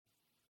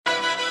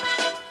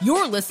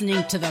You're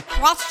listening to the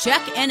Crosscheck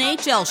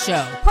NHL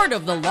Show, part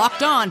of the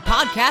Locked On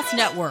Podcast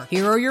Network.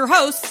 Here are your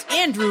hosts,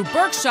 Andrew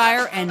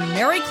Berkshire and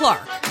Mary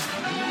Clark.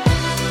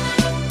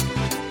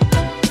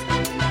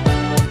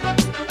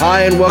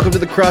 Hi, and welcome to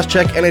the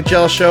Crosscheck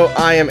NHL Show.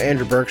 I am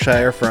Andrew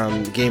Berkshire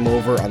from Game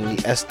Over on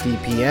the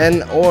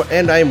SDPN,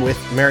 and I am with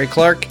Mary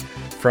Clark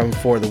from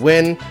For the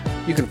Win.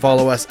 You can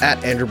follow us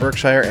at Andrew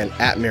Berkshire and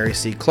at Mary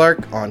C.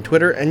 Clark on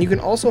Twitter, and you can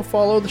also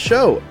follow the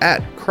show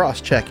at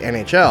Crosscheck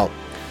NHL.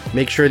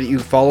 Make sure that you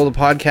follow the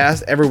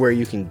podcast everywhere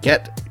you can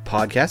get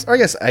podcasts, or I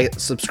guess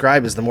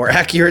subscribe is the more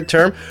accurate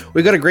term.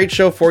 We've got a great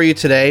show for you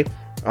today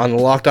on the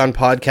Locked On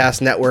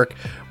Podcast Network.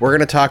 We're going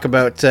to talk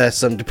about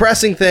some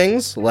depressing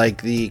things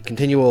like the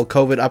continual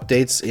COVID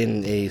updates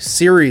in a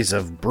series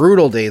of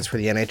brutal days for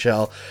the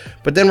NHL.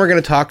 But then we're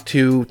going to talk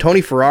to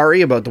Tony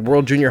Ferrari about the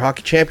World Junior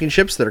Hockey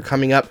Championships that are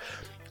coming up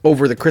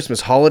over the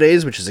Christmas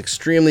holidays, which is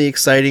extremely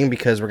exciting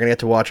because we're going to get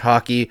to watch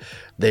hockey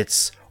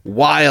that's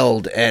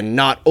wild and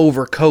not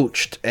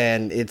overcoached,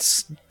 and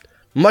it's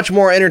much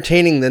more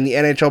entertaining than the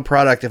NHL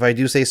product, if I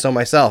do say so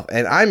myself.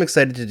 And I'm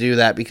excited to do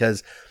that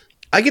because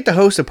I get to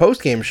host a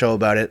post-game show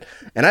about it,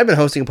 and I've been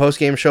hosting a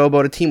post-game show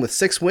about a team with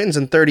 6 wins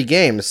in 30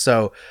 games,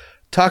 so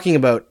talking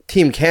about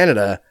Team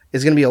Canada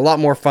is going to be a lot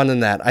more fun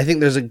than that. I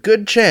think there's a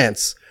good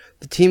chance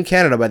the Team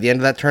Canada, by the end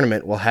of that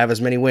tournament, will have as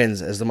many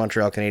wins as the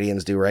Montreal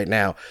Canadiens do right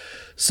now.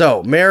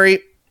 So, Mary,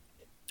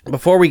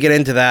 before we get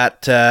into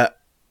that,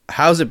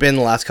 how's it been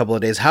the last couple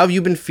of days? How have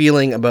you been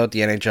feeling about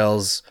the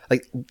NHL's, we're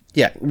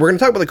going to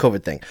talk about the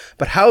COVID thing,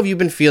 but how have you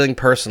been feeling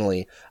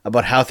personally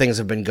about how things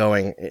have been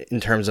going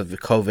in terms of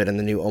COVID and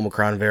the new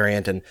Omicron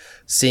variant and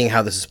seeing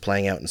how this is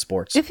playing out in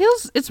sports?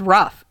 It's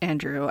rough,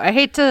 Andrew. I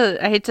hate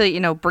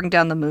to, bring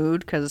down the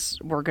mood because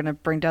we're going to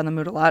bring down the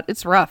mood a lot.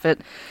 It's rough.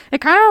 It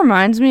kind of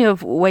reminds me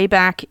of way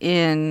back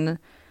in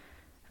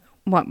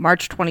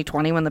March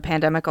 2020 when the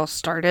pandemic all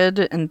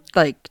started, and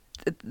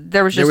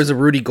there was a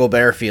Rudy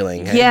Gobert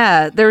feeling. Hey?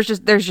 Yeah, there's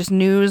just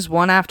news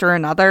one after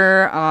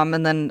another,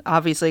 and then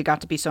obviously it got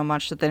to be so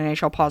much that the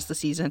NHL paused the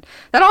season.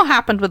 That all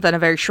happened within a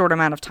very short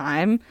amount of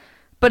time,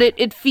 but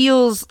it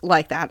feels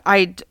like that.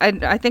 I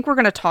think we're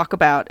going to talk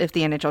about if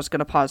the NHL is going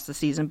to pause the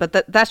season, but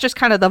that's just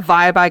kind of the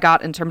vibe I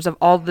got in terms of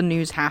all the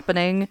news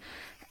happening,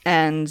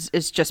 and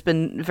it's just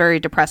been very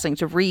depressing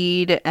to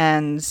read.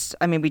 And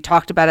I mean, we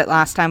talked about it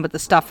last time with the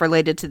stuff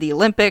related to the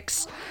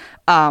Olympics,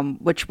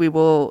 which we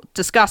will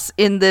discuss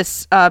in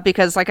this,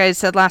 because like I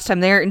said last time,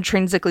 they're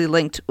intrinsically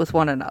linked with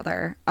one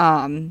another.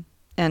 And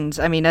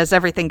I mean, as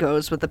everything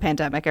goes with the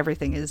pandemic,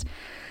 everything is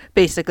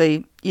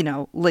basically,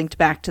 linked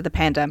back to the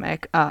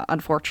pandemic.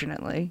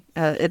 Unfortunately,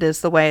 it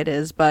is the way it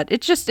is, but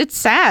it's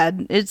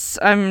sad. It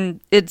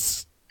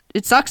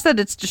sucks that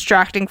it's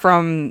distracting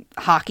from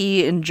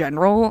hockey in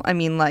general. I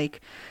mean,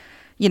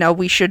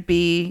 we should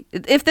be,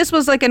 if this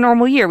was like a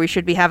normal year, we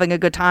should be having a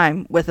good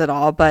time with it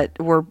all, but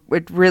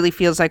it really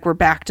feels like we're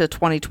back to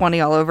 2020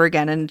 all over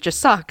again, and it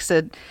just sucks.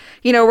 And,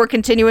 we're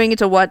continuing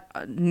into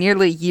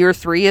nearly year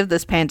 3 of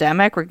this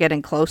pandemic. We're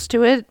getting close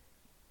to it.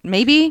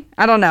 Maybe?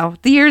 I don't know.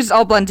 The years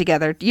all blend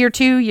together. Year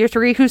 2, year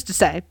 3, who's to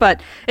say?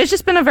 But it's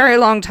just been a very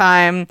long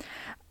time.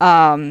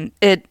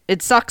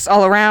 It sucks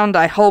all around.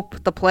 I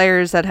hope the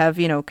players that have,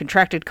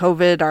 contracted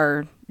COVID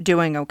are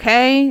doing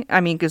okay.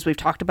 I mean, because we've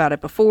talked about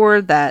it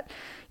before that,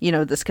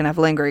 this can have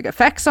lingering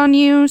effects on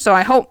you. So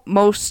I hope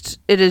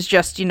it is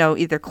just,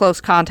 either close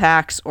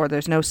contacts or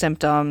there's no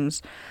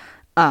symptoms.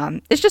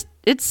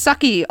 It's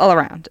sucky all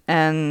around,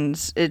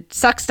 and it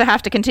sucks to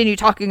have to continue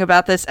talking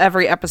about this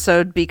every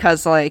episode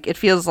because it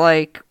feels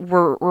like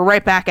we're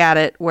right back at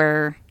it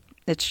where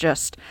it's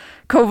just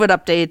COVID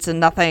updates and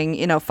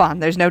nothing, fun.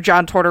 There's no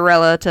John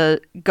Tortorella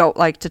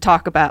to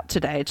talk about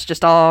today. It's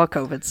just all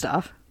COVID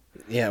stuff.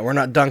 Yeah, we're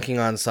not dunking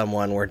on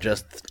someone. We're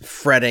just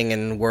fretting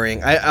and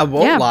worrying. I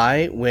won't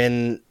lie.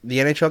 When the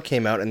NHL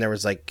came out and there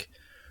was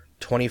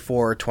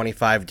 24 or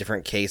 25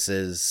 different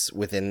cases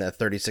within a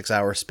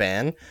 36-hour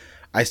span,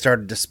 I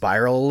started to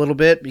spiral a little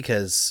bit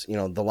because,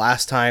 the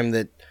last time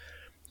that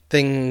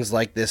things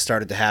like this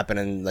started to happen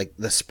and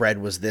the spread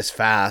was this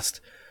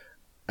fast,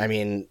 I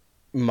mean,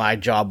 my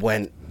job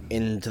went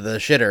into the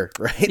shitter,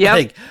 right?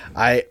 Yep.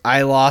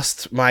 I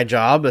lost my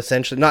job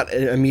essentially, not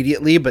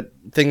immediately, but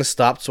things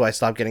stopped, so I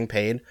stopped getting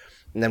paid.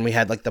 And then we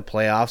had the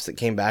playoffs that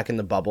came back in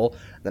the bubble.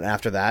 Then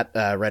after that,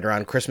 right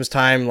around Christmas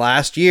time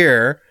last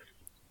year,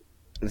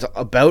 it's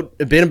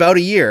been about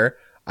a year,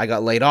 I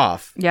got laid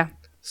off. Yeah.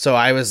 So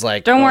I was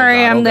like, don't worry,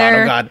 God, I'm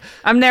there. God.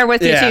 I'm there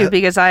with you too,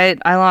 because I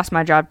lost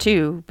my job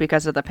too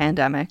because of the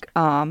pandemic.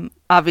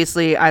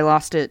 Obviously I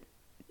lost it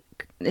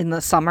in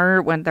the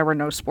summer when there were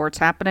no sports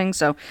happening,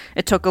 so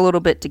it took a little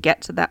bit to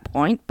get to that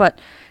point,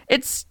 but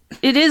it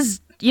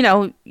is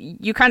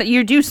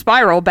you do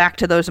spiral back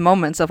to those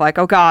moments of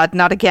oh God,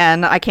 not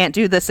again, I can't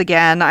do this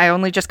again, I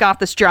only just got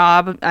this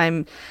job,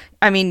 I'm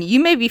I mean, you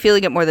may be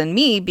feeling it more than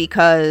me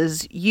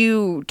because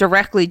you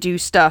directly do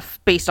stuff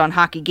based on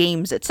hockey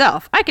games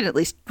itself. I can at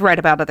least write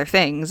about other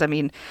things. I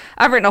mean,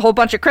 I've written a whole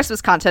bunch of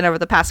Christmas content over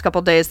the past couple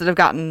of days that have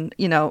gotten,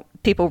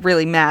 people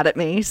really mad at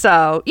me.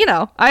 So,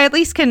 I at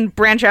least can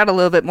branch out a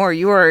little bit more.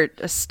 You are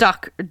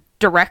stuck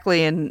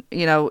directly in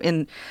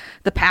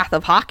the path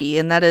of hockey,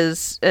 and that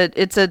is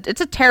it's a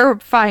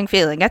terrifying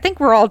feeling. I think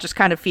we're all just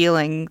kind of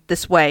feeling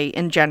this way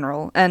in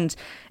general, and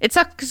it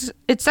sucks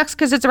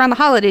because it's around the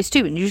holidays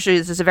too, and usually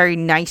this is a very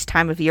nice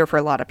time of year for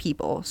a lot of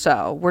people.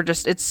 So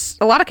it's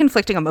a lot of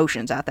conflicting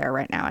emotions out there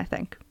right now, I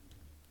think.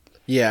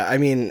 Yeah, I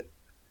mean,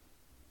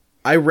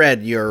 I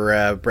read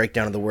your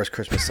breakdown of the worst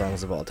Christmas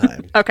songs of all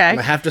time. Okay. And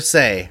I have to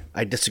say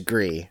I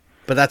disagree.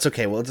 But that's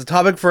okay. Well, it's a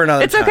topic for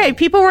another time. It's okay.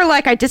 People were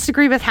like, I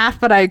disagree with half,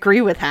 but I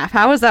agree with half.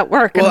 How does that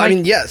work? Well, I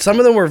mean, yeah, some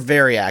of them were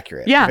very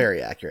accurate. Yeah.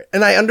 Very accurate.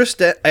 And I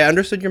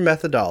understood your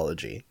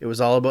methodology. It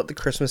was all about the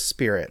Christmas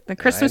spirit. The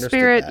Christmas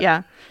spirit,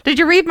 yeah. Did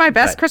you read my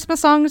best Christmas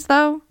songs,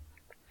 though?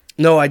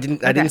 No, I didn't.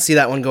 Okay. I didn't see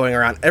that one going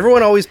around.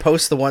 Everyone always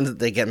posts the ones that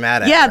they get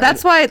mad at. Yeah,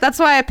 right? that's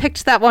why I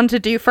picked that one to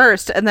do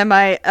first. And then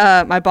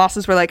my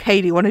bosses were like, "Hey,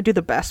 do you want to do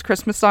the best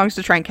Christmas songs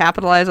to try and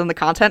capitalize on the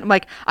content?" I'm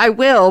like, "I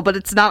will, but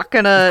it's not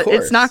going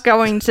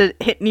to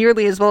hit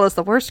nearly as well as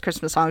the worst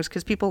Christmas songs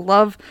because people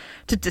love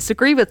to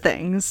disagree with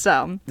things."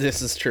 So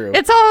this is true.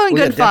 It's all in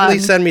good fun. Definitely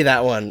send me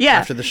that one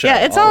after the show. Yeah,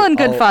 it's all in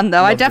good fun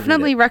though. I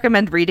definitely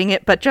recommend reading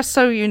it, but just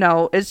so you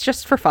know, it's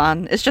just for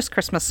fun. It's just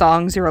Christmas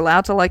songs. You're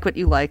allowed to like what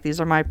you like. These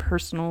are my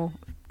personal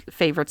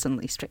favorites and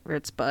least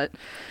favorites, but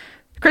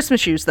Christmas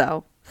shoes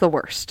though, the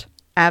worst.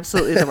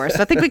 Absolutely the worst.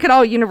 I think we could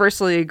all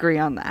universally agree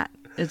on that.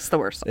 It's the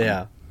worst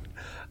one.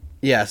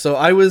 Yeah, so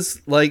I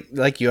was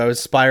like you, I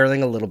was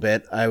spiraling a little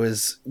bit. I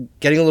was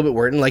getting a little bit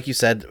worried, and like you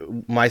said,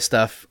 my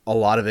stuff, a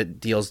lot of it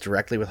deals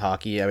directly with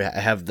hockey. I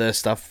have the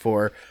stuff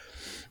for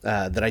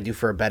that I do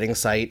for a betting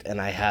site, and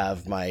I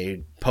have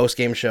my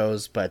post-game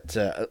shows, but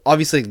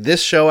obviously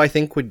this show I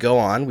think would go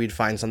on. We'd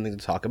find something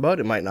to talk about.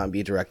 It might not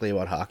be directly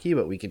about hockey,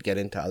 but we could get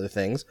into other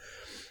things.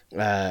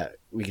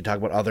 We could talk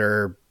about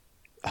other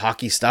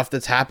hockey stuff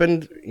that's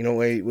happened.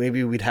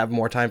 Maybe we'd have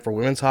more time for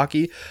women's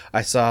hockey.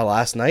 I saw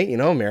last night,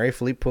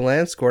 Marie-Philippe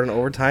Poulin scored in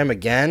overtime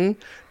again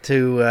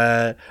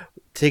to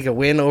take a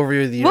win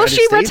over the United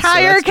States. Will she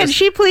retire? So Can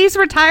she please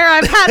retire?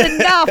 I've had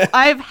enough.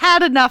 I've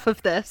had enough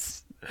of this.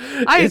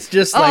 It's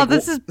just I've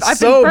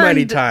been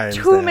many times.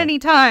 Too many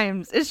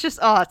times. It's just,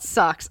 it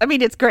sucks. I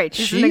mean, it's great.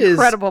 She's an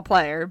incredible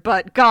player,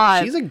 but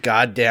God. She's a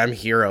goddamn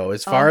hero.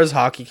 As far as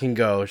hockey can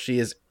go, she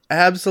is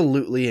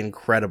absolutely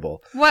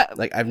incredible. What?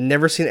 Like, I've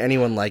never seen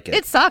anyone like it.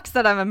 It sucks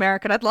that I'm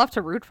American. I'd love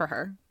to root for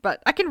her,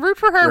 but I can root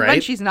for her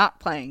when she's not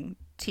playing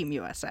Team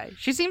USA.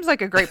 She seems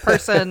like a great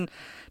person.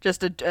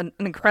 Just an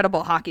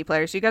incredible hockey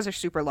player. So you guys are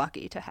super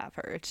lucky to have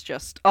her. It's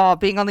just,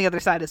 being on the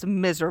other side is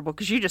miserable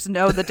because you just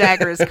know the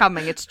dagger is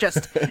coming. It's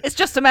just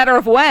a matter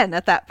of when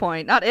at that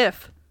point, not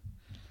if.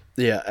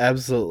 Yeah,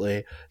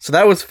 absolutely. So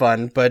that was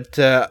fun. But,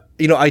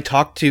 I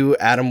talked to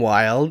Adam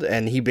Wilde,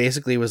 and he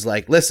basically was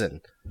like, listen,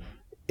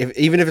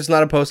 even if it's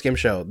not a post-game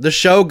show, the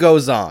show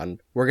goes on.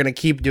 We're going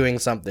to keep doing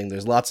something.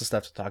 There's lots of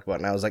stuff to talk about.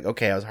 And I was like,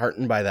 okay, I was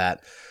heartened by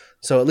that.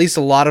 So at least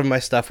a lot of my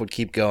stuff would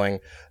keep going.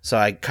 So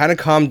I kind of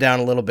calmed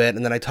down a little bit.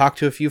 And then I talked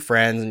to a few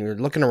friends, and you're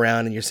looking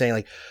around and you're saying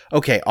like,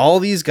 okay,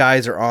 all these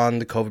guys are on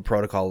the COVID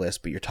protocol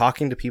list, but you're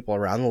talking to people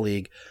around the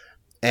league.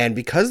 And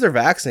because they're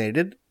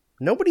vaccinated,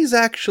 nobody's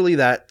actually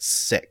that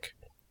sick,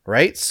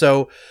 right?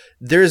 So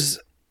there's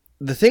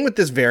the thing with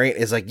this variant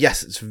is like,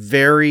 yes, it's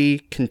very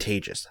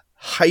contagious,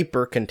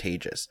 hyper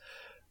contagious.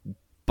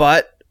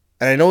 But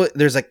and I know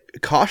there's like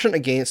caution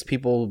against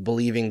people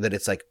believing that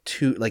it's like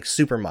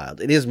super mild.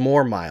 It is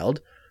more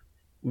mild,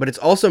 but it's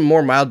also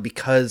more mild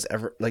because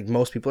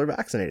most people are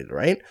vaccinated,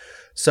 right?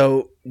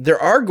 So there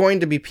are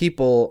going to be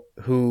people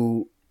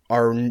who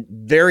are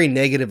very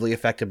negatively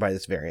affected by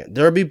this variant.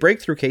 There'll be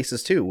breakthrough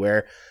cases too,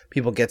 where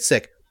people get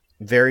sick.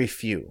 Very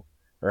few,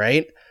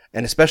 right?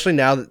 And especially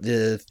now that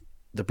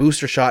the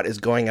booster shot is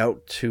going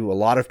out to a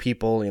lot of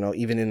people,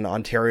 even in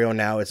Ontario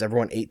now, it's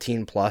everyone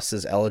 18 plus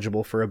is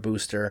eligible for a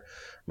booster.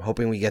 I'm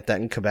hoping we get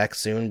that in Quebec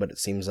soon, but it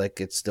seems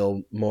like it's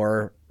still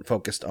more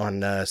focused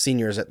on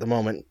seniors at the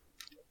moment.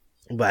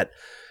 But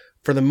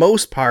for the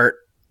most part,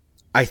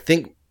 I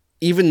think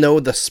even though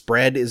the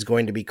spread is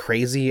going to be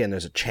crazy and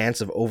there's a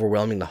chance of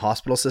overwhelming the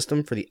hospital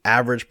system, for the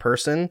average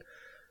person,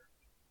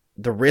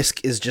 the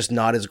risk is just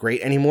not as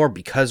great anymore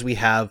because we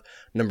have,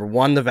 number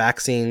one, the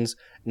vaccines.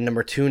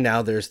 Number two,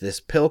 now there's this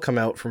pill come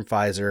out from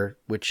Pfizer,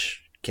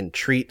 which can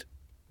treat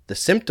the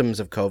symptoms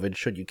of COVID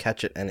should you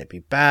catch it and it be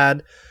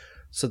bad.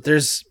 So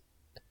there's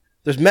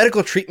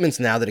medical treatments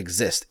now that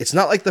exist. It's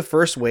not like the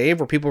first wave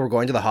where people were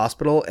going to the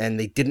hospital and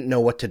they didn't know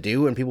what to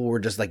do and people were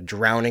just like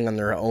drowning on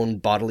their own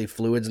bodily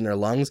fluids in their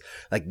lungs.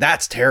 Like,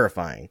 that's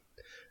terrifying.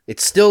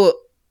 It's still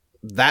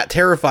that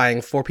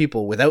terrifying for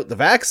people without the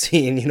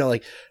vaccine,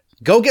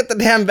 go get the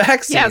damn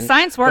vaccine. Yeah,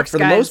 science works, but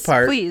for guys. the most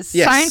part, please.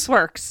 yes. Science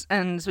works,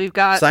 and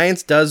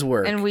science does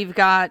work, and we've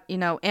got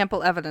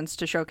ample evidence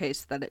to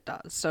showcase that it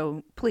does.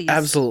 So please,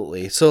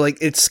 absolutely. So like,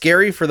 it's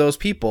scary for those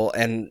people,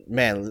 and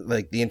man,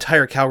 like the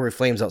entire Calgary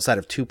Flames outside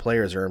of 2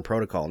 players are in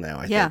protocol now.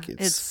 I think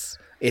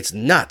it's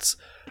nuts,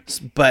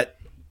 but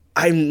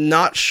I'm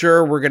not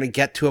sure we're going to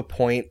get to a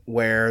point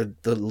where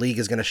the league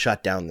is going to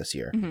shut down this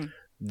year. Mm-hmm.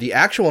 The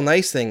actual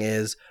nice thing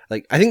is,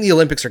 like, I think the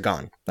Olympics are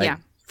gone. Like, yeah.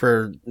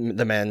 For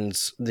the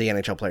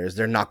NHL players,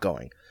 they're not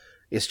going.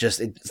 It's just,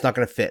 it's not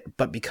going to fit.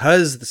 But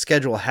because the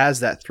schedule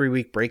has that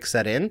 3-week break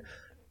set in,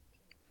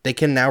 they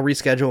can now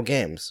reschedule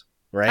games,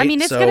 right? I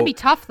mean, it's going to be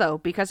tough, though,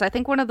 because I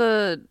think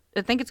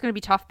it's going to be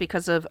tough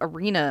because of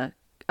arena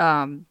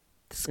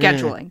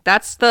scheduling.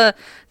 That's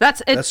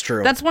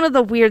true. That's one of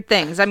the weird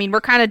things. I mean, we're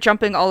kind of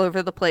jumping all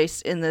over the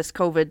place in this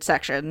COVID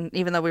section,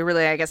 even though we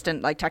really, I guess,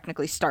 didn't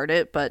technically start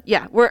it. But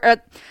yeah,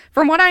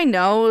 from what I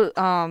know,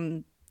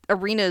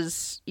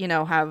 arenas,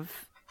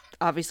 have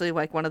obviously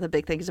one of the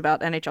big things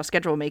about NHL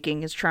schedule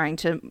making is trying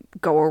to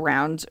go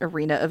around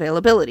arena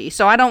availability.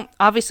 So I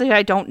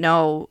don't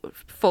know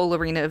full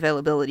arena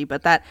availability,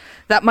 but that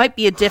might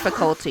be a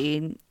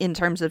difficulty in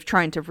terms of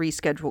trying to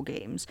reschedule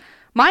games.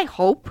 My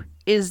hope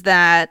is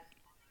that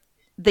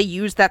they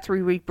use that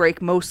 3-week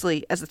break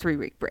mostly as a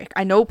 3-week break.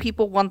 I know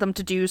people want them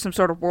to do some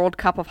sort of World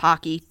Cup of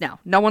hockey.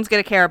 No one's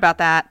going to care about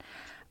that.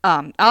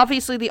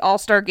 Obviously the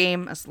All-Star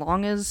game, as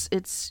long as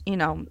it's,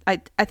 I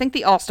think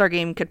the All-Star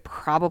game could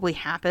probably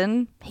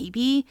happen,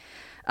 maybe.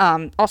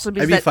 Also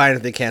because I'd be fine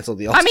if they canceled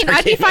the All-Star game.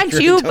 I'd be fine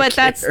really too, but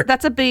care.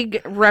 that's a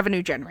big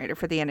revenue generator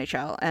for the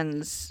NHL,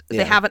 and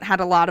they haven't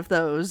had a lot of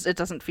those, it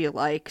doesn't feel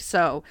like.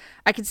 So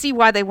I can see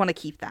why they want to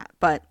keep that.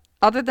 But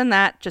other than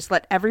that, just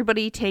let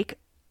everybody take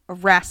a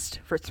rest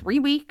for 3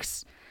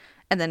 weeks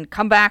and then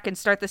come back and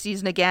start the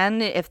season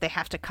again if they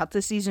have to cut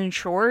the season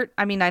short.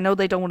 I mean, I know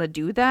they don't want to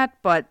do that,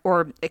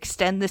 or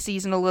extend the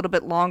season a little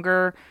bit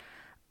longer,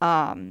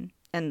 and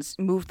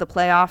move the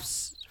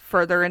playoffs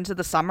further into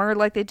the summer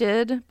like they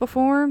did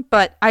before.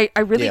 But I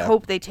really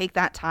hope they take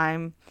that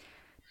time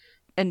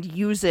and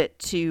use it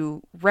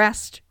to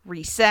rest,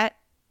 reset,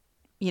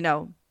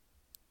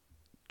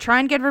 try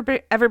and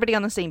get everybody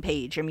on the same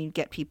page. I mean,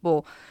 get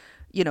people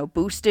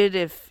boosted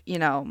if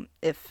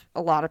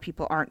a lot of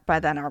people aren't by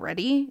then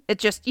already. It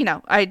just,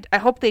 I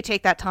hope they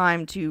take that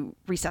time to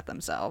reset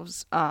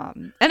themselves.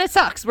 And it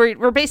sucks.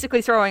 We're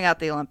basically throwing out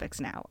the Olympics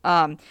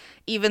now.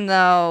 Even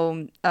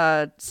though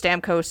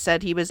Stamkos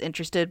said he was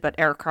interested, but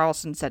Erik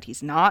Karlsson said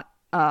he's not.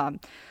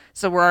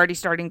 So we're already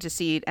starting to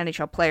see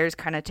NHL players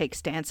kind of take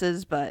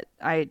stances, but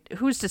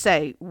who's to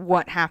say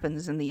what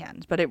happens in the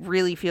end? But it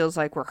really feels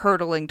like we're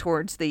hurtling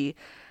towards the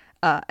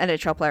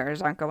NHL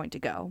players aren't going to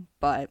go.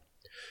 But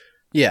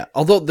yeah,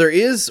 although there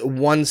is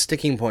one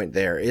sticking point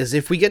there, is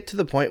if we get to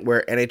the point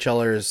where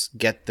NHLers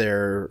get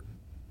their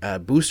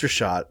booster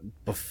shot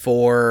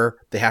before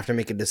they have to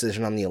make a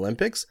decision on the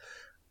Olympics,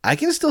 I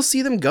can still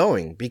see them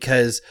going,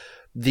 because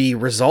the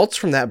results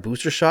from that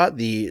booster shot,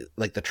 the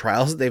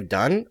trials that they've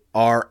done,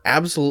 are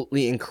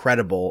absolutely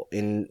incredible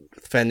in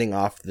fending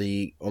off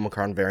the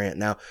Omicron variant.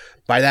 Now,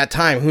 by that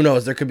time, who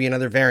knows, there could be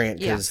another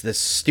variant, because this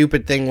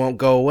stupid thing won't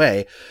go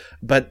away.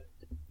 But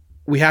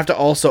we have to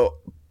also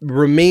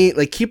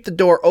keep the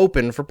door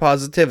open for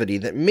positivity,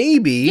 that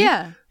maybe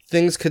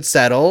things could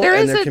settle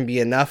and there can be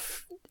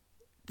enough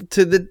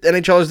to the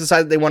NHLers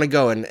decide that they want to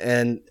go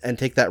and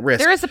take that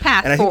risk. There is a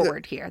path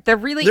forward here. There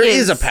really is. There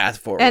is a path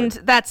forward. And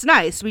that's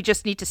nice. We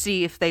just need to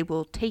see if they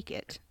will take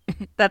it.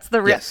 That's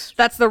the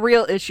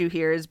real issue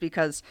here, is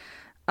because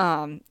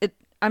I'm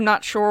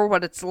not sure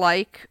what it's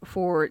like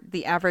for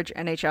the average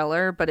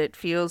NHLer, but it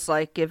feels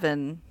like,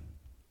 given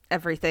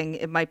everything,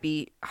 it might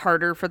be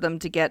harder for them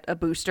to get a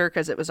booster,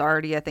 because it was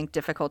already, I think,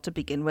 difficult to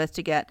begin with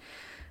to get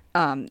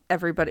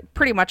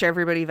pretty much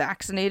everybody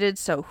vaccinated.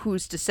 So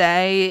who's to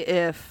say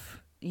if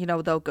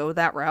they'll go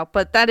that route?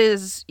 But that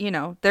is,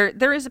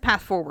 there is a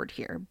path forward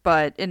here.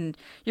 And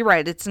you're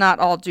right, it's not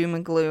all doom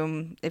and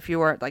gloom. If you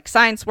are,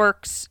 science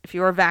works, if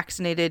you are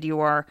vaccinated, you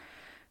are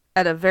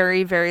at a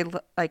very, very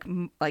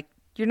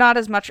you're not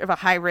as much of a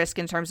high risk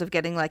in terms of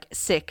getting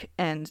sick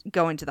and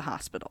going to the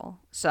hospital.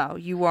 So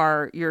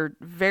you're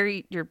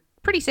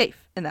pretty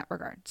safe in that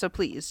regard. So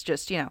please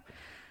just,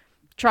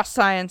 trust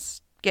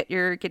science, get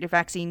your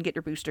vaccine, get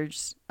your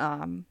boosters.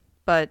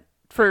 But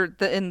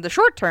in the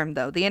short term,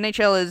 though, the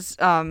NHL is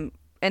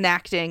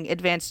enacting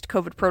advanced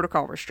COVID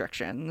protocol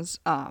restrictions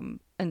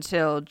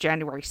until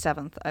January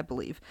 7th, I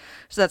believe.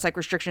 So that's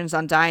restrictions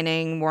on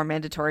dining, more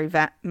mandatory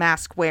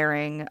mask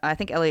wearing. I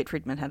think Elliot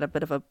Friedman had a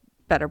bit of a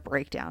better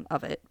breakdown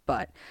of it,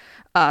 but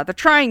they're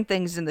trying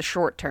things in the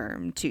short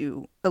term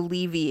to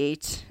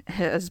alleviate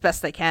as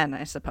best they can,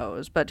 I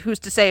suppose. But who's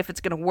to say if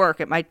it's going to work?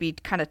 It might be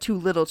kind of too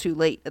little too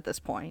late at this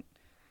point.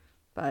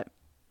 But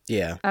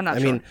yeah, I'm not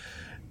sure. I mean,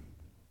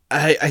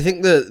 I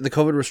think the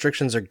COVID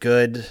restrictions are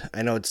good.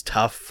 I know it's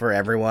tough for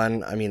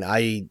everyone. I mean,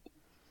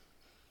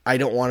 I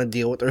don't want to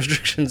deal with the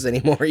restrictions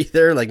anymore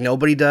either. Like,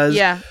 nobody does.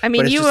 Yeah, I mean,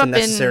 but it's you just a up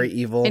necessary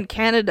evil. in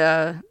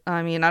Canada.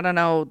 I mean, I don't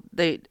know.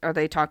 Are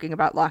they talking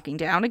about locking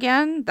down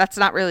again? That's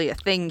not really a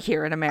thing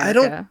here in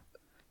America.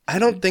 I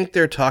don't think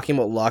they're talking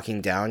about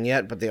locking down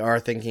yet, but they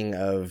are thinking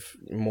of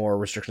more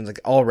restrictions.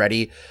 Like,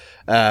 already,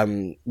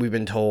 we've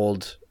been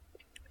told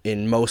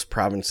in most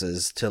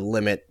provinces to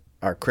limit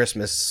our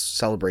Christmas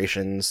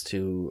celebrations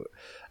to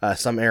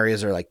some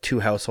areas are like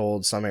 2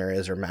 households, some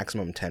areas are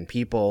maximum 10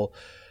 people.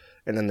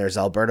 And then there's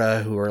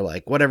Alberta, who are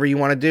like, whatever you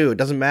want to do, it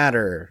doesn't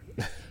matter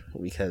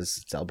because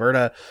it's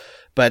Alberta.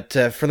 But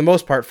for the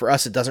most part, for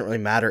us, it doesn't really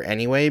matter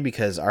anyway,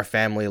 because our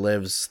family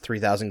lives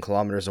 3,000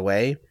 kilometers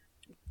away,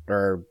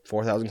 or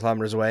 4,000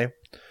 kilometers away,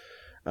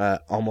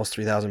 almost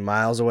 3,000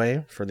 miles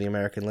away for the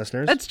American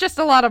listeners. It's just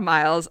a lot of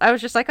miles. I was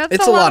just like, that's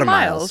it's a lot of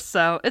miles.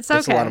 So it's okay.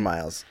 It's a lot of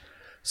miles.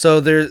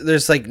 So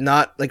there's like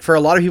not like for a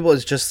lot of people,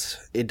 it's just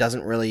it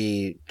doesn't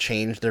really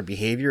change their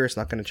behavior. It's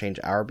not going to change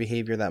our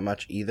behavior that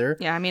much either.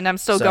 Yeah, I mean, I'm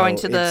still going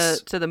to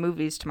the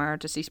movies tomorrow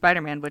to see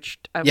Spider-Man, which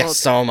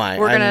so am I.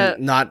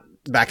 I'm not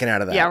backing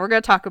out of that. Yeah, we're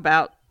gonna talk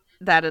about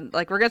that, and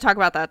like we're gonna talk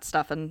about that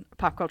stuff in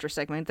pop culture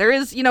segment. There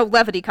is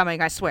levity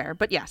coming, I swear,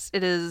 but yes,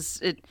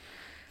 it's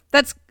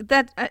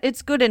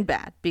good and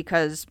bad,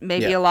 because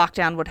maybe a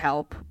lockdown would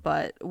help,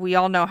 but we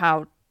all know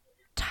how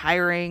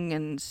tiring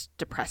and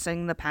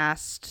depressing the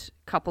past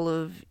couple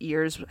of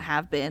years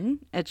have been.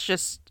 It's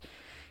just,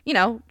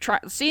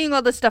 seeing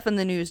all this stuff in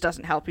the news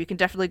doesn't help. You can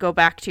definitely go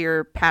back to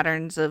your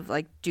patterns of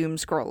like doom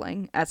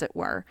scrolling, as it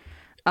were.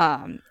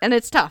 And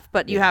it's tough,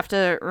 but you have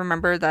to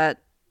remember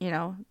that,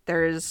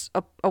 there's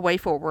a way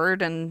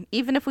forward. And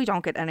even if we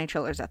don't get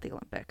NHLers at the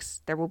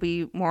Olympics, there will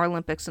be more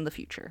Olympics in the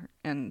future.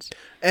 And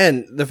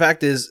the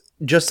fact is,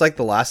 just like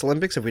the last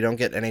Olympics, if we don't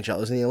get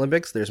NHLers in the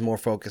Olympics, there's more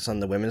focus on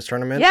the women's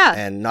tournament. Yeah.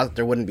 And not that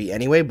there wouldn't be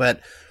anyway,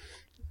 but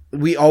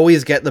we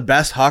always get the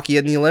best hockey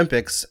in the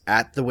Olympics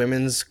at the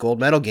women's gold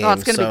medal game. Oh,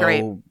 it's going to be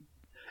great.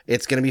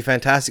 It's going to be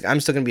fantastic. I'm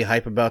still going to be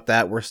hype about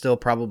that. We're still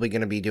probably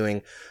going to be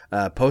doing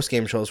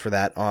post-game shows for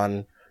that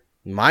on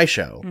my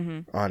show,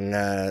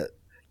 on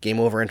Game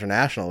Over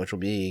International, which will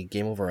be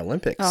Game Over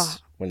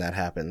Olympics when that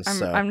happens.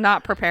 I'm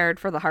not prepared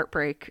for the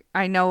heartbreak.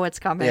 I know it's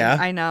coming. Yeah.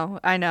 I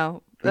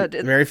know.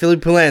 Mary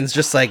Philippe Poulin's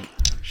just like,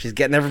 she's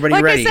getting everybody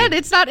ready. Like I said,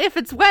 it's not if,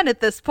 it's when at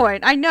this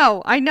point. I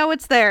know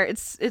it's there.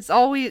 It's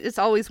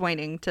always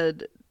waiting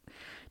to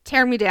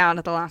tear me down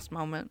at the last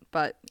moment,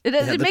 but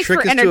it makes for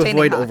entertaining to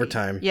avoid hockey.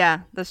 overtime. Yeah,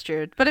 that's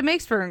true. But it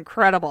makes for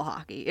incredible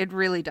hockey. It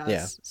really does.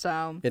 Yeah,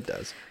 so it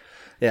does.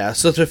 Yeah,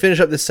 so to finish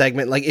up this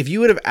segment, like if you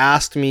would have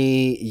asked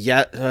me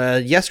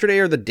yesterday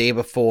or the day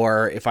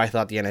before if I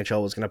thought the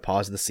NHL was going to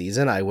pause the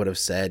season, I would have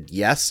said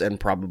yes, and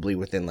probably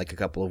within like a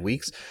couple of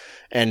weeks.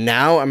 And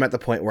now I'm at the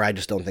point where I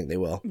just don't think they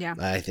will. Yeah.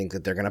 I think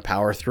that they're going to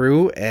power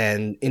through,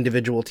 and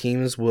individual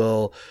teams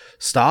will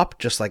stop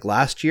just like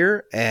last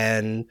year,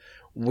 and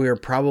we're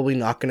probably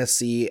not going to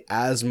see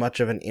as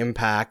much of an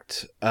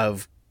impact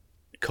of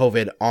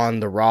COVID on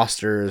the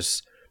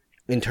rosters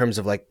in terms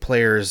of like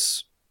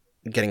players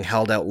getting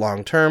held out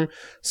long term,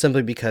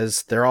 simply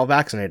because they're all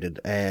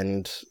vaccinated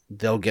and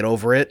they'll get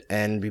over it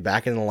and be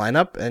back in the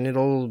lineup, and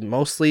it'll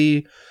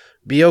mostly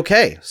be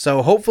okay.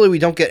 So hopefully we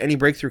don't get any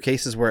breakthrough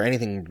cases where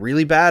anything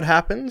really bad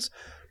happens,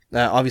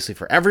 obviously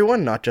for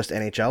everyone, not just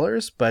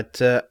NHLers,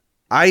 but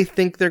I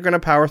think they're going to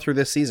power through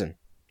this season.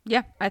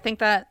 Yeah, I think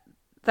that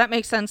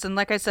makes sense. And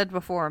like I said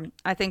before,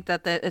 I think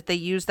that if they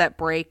use that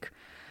break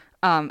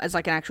as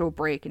like an actual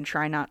break and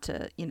try not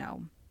to,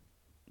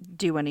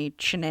 do any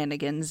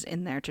shenanigans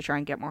in there to try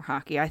and get more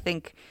hockey. I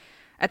think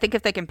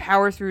if they can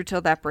power through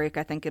till that break,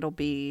 I think it'll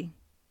be,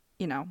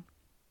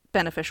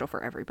 beneficial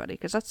for everybody,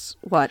 because that's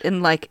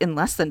in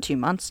less than 2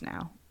 months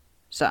now.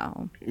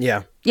 So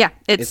yeah,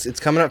 it's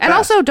coming up. And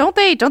fast. Also, don't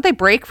they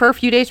break for a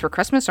few days for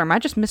Christmas, or am I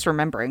just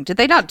misremembering? Did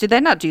they not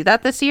do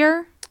that this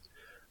year?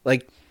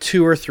 Like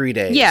 2 or 3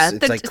 days. Yeah,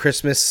 it's like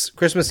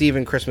Christmas Eve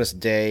and Christmas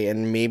Day,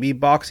 and maybe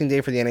Boxing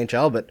Day for the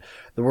NHL, but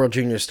the World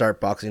Juniors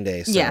start Boxing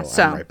Day, so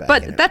I'm right back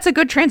but in that's a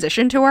good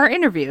transition to our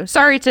interview.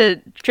 Sorry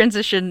to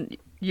transition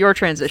your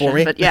transition, for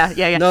me? But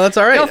yeah. No, that's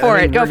all right.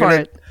 Go for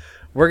it.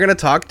 We're going to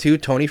talk to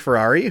Tony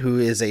Ferrari, who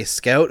is a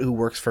scout who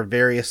works for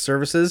various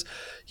services.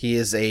 He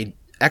is a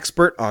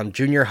expert on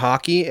junior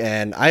hockey,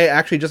 and I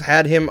actually just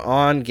had him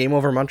on Game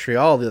Over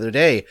Montreal the other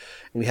day,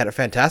 and we had a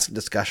fantastic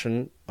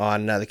discussion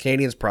on the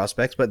Canadiens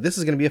prospects, but this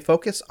is going to be a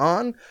focus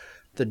on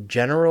the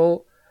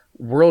general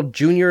World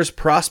Juniors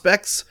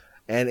prospects,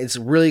 and it's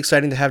really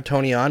exciting to have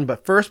Tony on.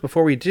 But first,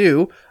 before we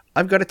do,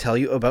 I've got to tell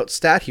you about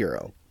Stat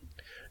Hero.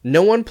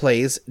 No one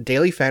plays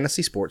daily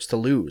fantasy sports to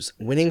lose.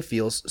 Winning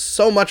feels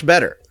so much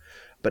better.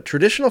 But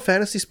traditional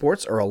fantasy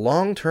sports are a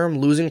long-term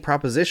losing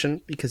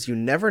proposition because you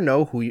never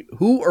know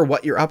who or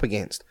what you're up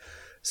against.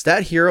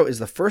 Stat Hero is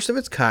the first of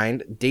its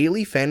kind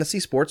daily fantasy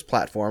sports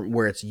platform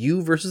where it's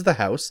you versus the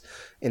house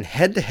in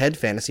head-to-head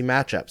fantasy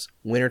matchups,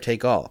 winner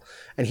take all.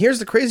 And here's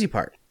the crazy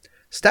part.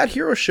 Stat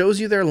Hero shows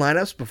you their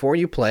lineups before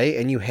you play,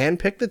 and you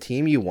handpick the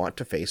team you want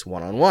to face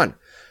one-on-one.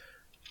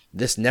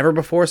 This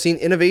never-before-seen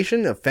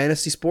innovation of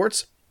fantasy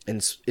sports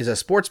is a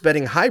sports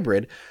betting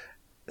hybrid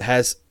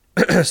has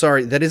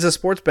that is a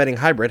sports betting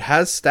hybrid,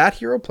 has Stat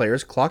Hero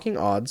players clocking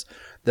odds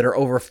that are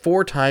over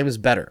 4 times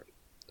better.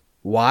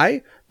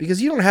 Why?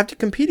 Because you don't have to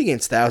compete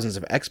against thousands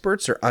of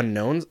experts or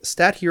unknowns.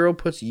 Stat Hero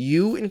puts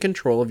you in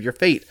control of your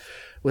fate.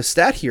 With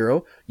Stat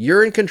Hero,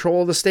 you're in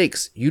control of the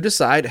stakes. You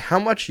decide how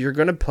much you're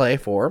going to play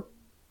for,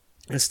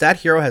 and Stat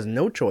Hero has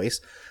no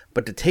choice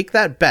but to take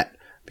that bet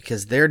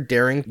because they're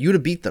daring you to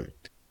beat them.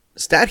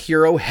 Stat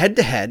Hero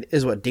head-to-head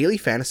is what daily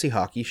fantasy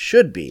hockey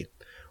should be.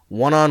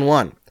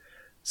 One-on-one.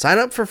 Sign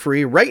up for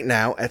free right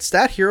now at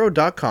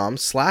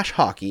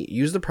stathero.com/hockey.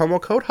 Use the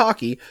promo code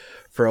hockey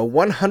for a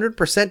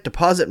 100%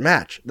 deposit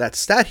match.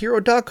 That's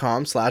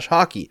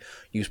stathero.com/hockey.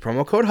 Use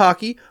promo code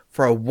hockey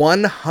for a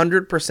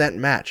 100%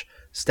 match.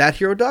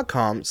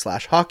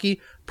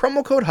 stathero.com/hockey.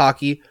 Promo code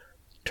hockey.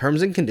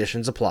 Terms and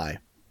conditions apply.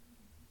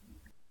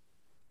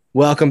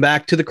 Welcome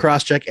back to the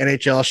Crosscheck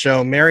NHL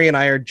show. Mary and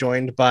I are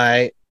joined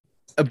by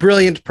a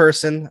brilliant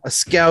person, a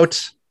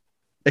scout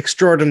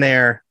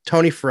extraordinaire,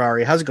 Tony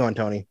Ferrari. How's it going,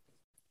 Tony?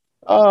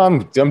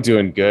 I'm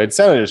doing good.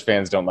 Senators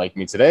fans don't like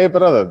me today,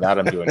 but other than that,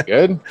 I'm doing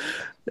good.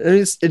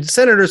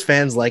 Senators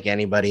fans like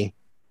anybody.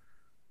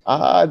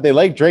 They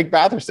like Drake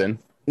Batherson.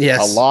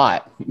 Yes. A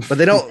lot. But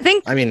they don't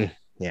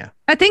yeah.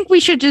 I think we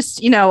should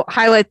just,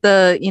 highlight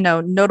the,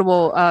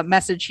 notable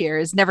message here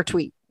is never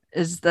tweet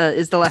is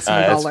the lesson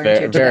we've all learned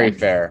here today. Very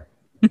fair.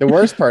 The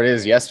worst part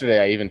is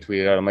yesterday I even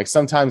tweeted out, I'm like,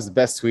 sometimes the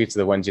best tweets are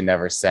the ones you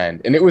never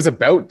send. And it was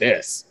about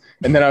this.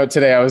 And then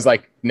today I was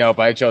like, nope,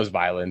 I chose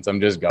violence. I'm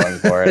just going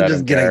for it. I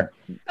don't care.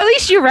 At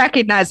least you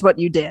recognize what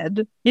you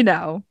did.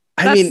 That's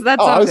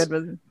all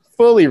good.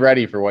 Fully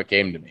ready for what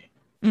came to me.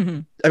 Mm-hmm.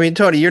 I mean,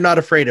 Tony, you're not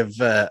afraid of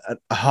a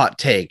hot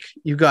take.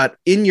 You got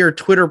in your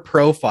Twitter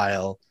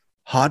profile,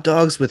 hot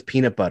dogs with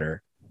peanut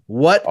butter.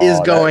 What is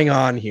going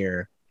on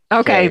here?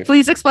 Okay,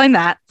 please explain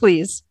that,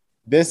 please.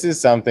 This is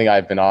something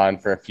I've been on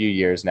for a few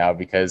years now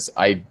because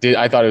I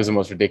thought it was the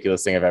most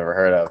ridiculous thing I've ever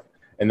heard of.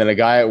 And then a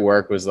guy at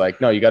work was like,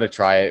 no, you got to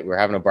try it. We're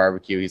having a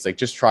barbecue. He's like,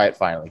 just try it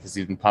finally, because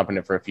he's been pumping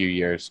it for a few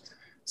years.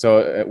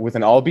 So with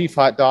an all beef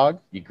hot dog,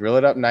 you grill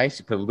it up nice.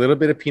 You put a little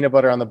bit of peanut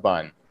butter on the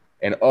bun.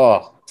 And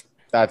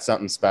that's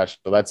something special.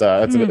 That's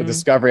a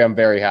discovery I'm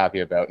very happy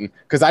about. And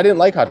because I didn't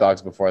like hot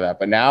dogs before that,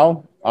 but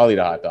now I'll eat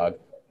a hot dog.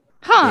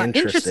 Huh,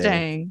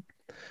 interesting.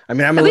 I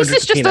mean, I'm at least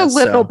it's just peanuts, a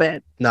little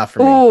bit. Not for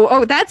me.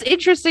 Oh, that's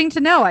interesting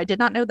to know. I did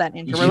not know that.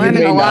 Andrew. We're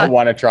learning a lot. I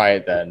want to try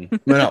it then.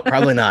 No,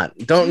 probably not.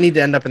 Don't need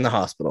to end up in the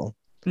hospital.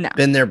 No.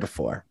 Been there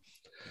before.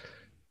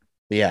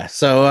 Yeah.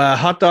 So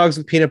hot dogs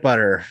with peanut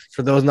butter.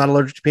 For those not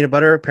allergic to peanut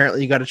butter,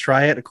 apparently you got to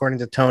try it, according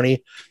to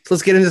Tony. So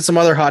let's get into some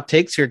other hot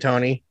takes here,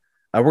 Tony.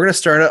 We're going to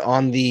start it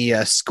on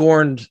the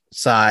scorned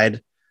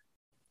side.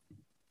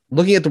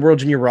 Looking at the World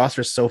Junior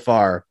roster so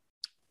far,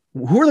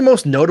 who are the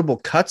most notable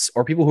cuts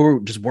or people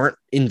who just weren't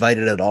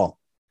invited at all?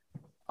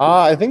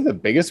 I think the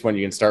biggest one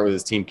you can start with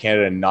is Team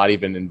Canada not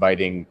even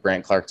inviting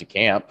Brandt Clarke to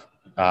camp.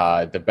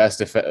 The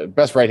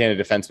best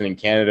right-handed defenseman in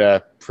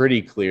Canada,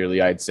 pretty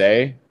clearly, I'd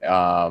say.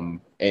 And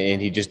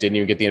he just didn't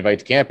even get the invite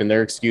to camp. And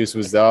their excuse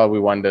was, we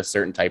wanted a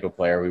certain type of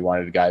player. We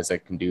wanted guys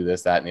that can do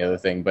this, that, and the other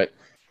thing. But,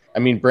 I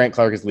mean, Brandt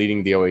Clarke is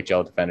leading the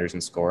OHL defenders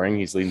in scoring.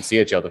 He's leading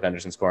CHL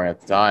defenders in scoring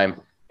at the time.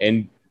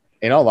 And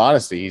in all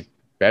honesty, he's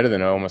better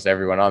than almost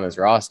everyone on this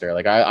roster.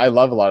 Like, I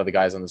love a lot of the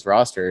guys on this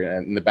roster.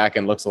 And the back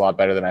end looks a lot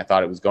better than I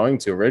thought it was going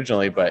to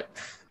originally. But,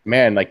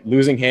 man, like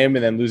losing him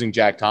and then losing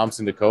Jack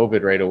Thompson to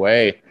COVID right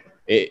away,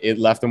 it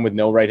left them with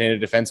no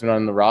right-handed defenseman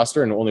on the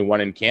roster and only one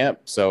in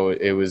camp. So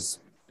it was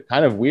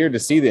kind of weird to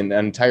see the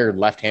entire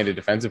left-handed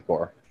defensive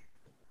core.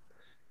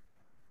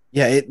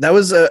 Yeah, that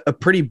was a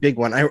pretty big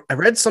one. I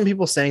read some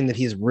people saying that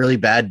he's really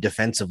bad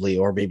defensively,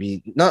 or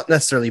maybe not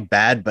necessarily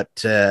bad, but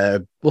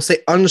we'll say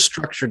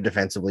unstructured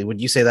defensively.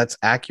 Would you say that's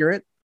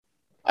accurate?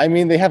 I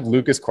mean, they have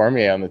Lucas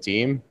Cormier on the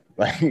team.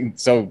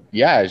 So,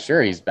 yeah,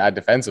 sure, he's bad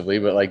defensively,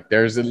 but like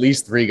there's at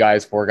least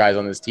 4 guys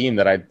on this team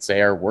that I'd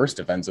say are worse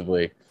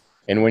defensively.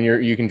 And when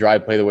you can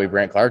drive play the way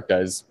Brandt Clarke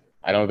does,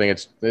 I don't think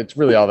it's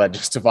really all that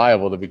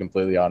justifiable, to be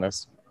completely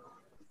honest.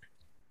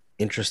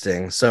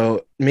 Interesting.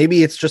 So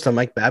maybe it's just a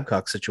Mike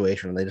Babcock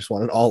situation. They just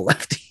wanted all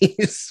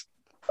lefties.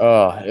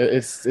 Oh,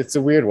 it's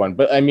a weird one.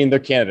 But, I mean, they're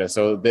Canada,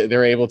 so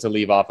they're able to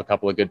leave off a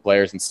couple of good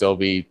players and still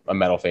be a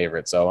medal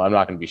favorite. So I'm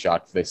not going to be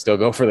shocked if they still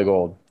go for the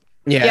gold.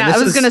 Yeah,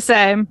 I was going to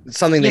say.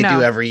 Something they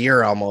do every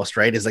year almost,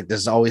 right? Is like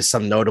there's always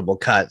some notable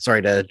cut. Sorry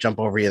to jump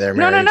over you there,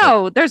 Mary.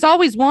 No. There's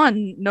always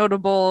one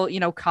notable,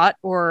 cut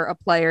or a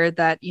player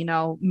that,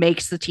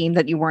 makes the team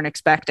that you weren't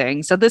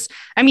expecting. So this,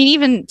 I mean,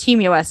 even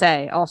Team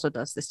USA also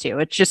does this too.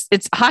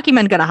 It's hockey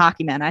men gonna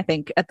hockey men, I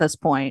think, at this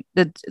point.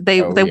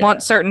 They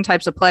want certain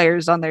types of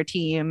players on their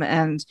team.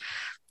 And,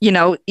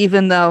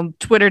 even though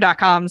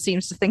Twitter.com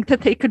seems to think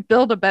that they could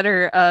build a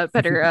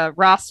better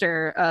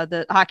roster,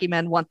 the hockey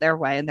men want their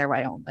way and their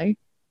way only.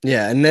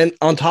 Yeah. And then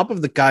on top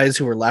of the guys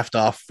who were left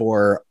off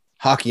for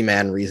hockey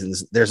man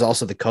reasons, there's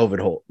also the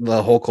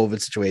whole COVID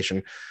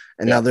situation.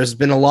 And now there's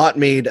been a lot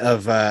made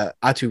of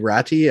Atu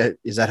Rati.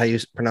 Is that how you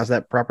pronounce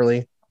that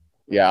properly?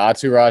 Yeah,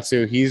 Atu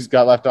Ratu. He's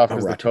got left off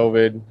because of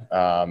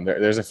COVID.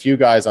 There's a few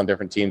guys on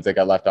different teams that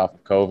got left off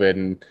of COVID.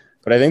 And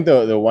But I think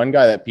the one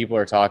guy that people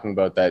are talking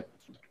about that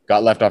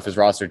got left off his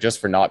roster just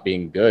for not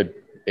being good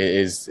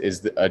is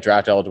a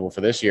draft eligible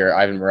for this year,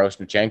 Ivan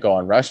Miroshnichenko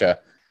on Russia.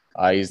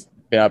 He's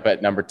been up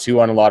at number 2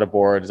 on a lot of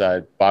boards.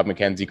 Bob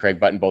McKenzie, Craig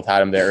Button both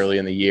had him there early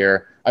in the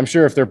year. I'm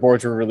sure if their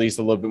boards were released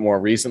a little bit more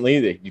recently,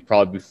 they'd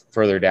probably be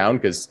further down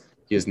because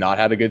he has not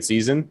had a good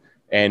season.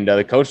 And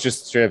the coach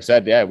just straight up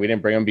said, yeah, we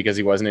didn't bring him because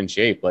he wasn't in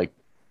shape. Like,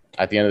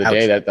 at the end of the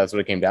day, that's what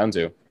it came down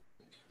to.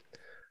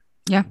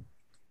 Yeah,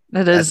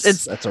 it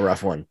is. That's a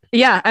rough one.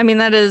 Yeah. I mean,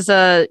 that is,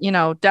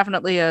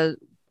 definitely a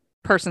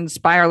person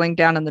spiraling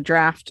down in the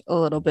draft a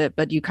little bit,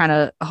 but you kind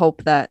of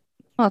hope that,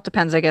 well, it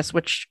depends, I guess,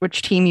 which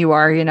team you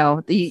are,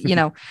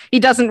 he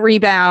doesn't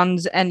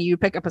rebound and you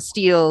pick up a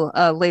steal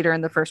later in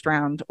the first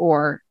round,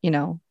 or,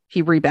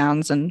 he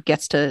rebounds and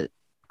gets to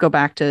go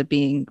back to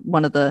being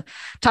one of the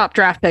top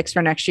draft picks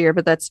for next year.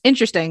 But that's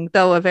interesting,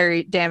 though, a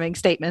very damning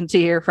statement to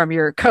hear from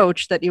your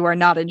coach that you are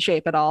not in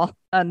shape at all,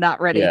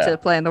 not ready to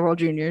play in the World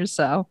Juniors.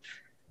 So.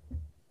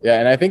 Yeah,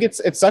 and I think it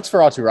sucks for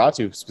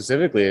Aatu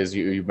specifically, as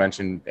you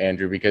mentioned,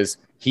 Andrew, because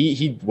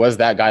he was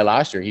that guy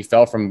last year. He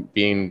fell from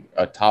being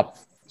a top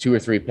 2 or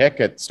 3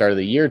 pick at the start of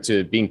the year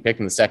to being picked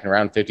in the second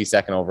round,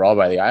 52nd overall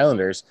by the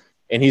Islanders.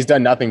 And he's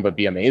done nothing but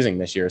be amazing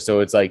this year.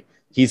 So it's like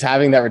he's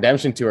having that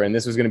redemption tour, and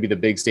this was going to be the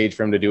big stage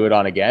for him to do it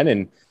on again.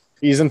 And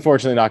he's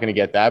unfortunately not going to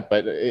get that,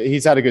 but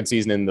he's had a good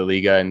season in the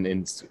Liga and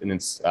in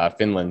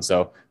Finland.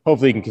 So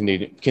hopefully he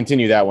can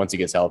continue that once he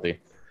gets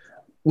healthy.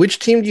 Which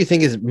team do you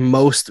think is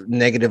most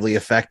negatively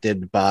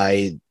affected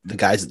by the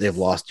guys that they've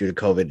lost due to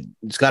COVID?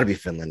 It's got to be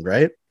Finland,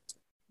 right?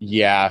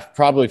 Yeah,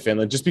 probably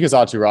Finland, just because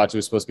Aatu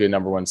was supposed to be a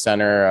number 1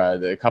 center.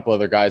 A couple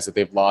other guys that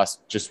they've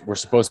lost just were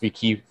supposed to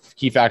be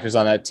key factors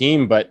on that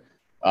team. But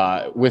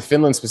with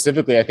Finland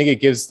specifically, I think it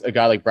gives a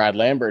guy like Brad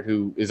Lambert,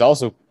 who is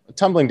also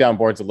tumbling down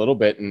boards a little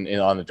bit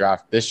on the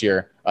draft this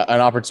year,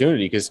 an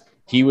opportunity, because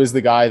he was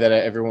the guy that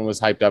everyone was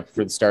hyped up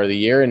for the start of the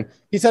year. And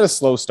he's had a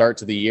slow start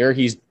to the year.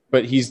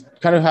 But he's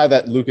kind of had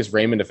that Lucas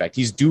Raymond effect.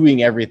 He's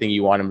doing everything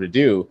you want him to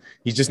do.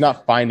 He's just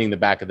not finding the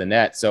back of the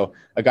net. So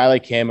a guy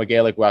like him, a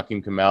guy like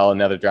Joakim Kamel,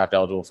 another draft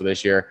eligible for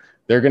this year,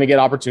 they're going to get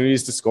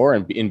opportunities to score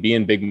and be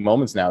in big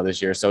moments now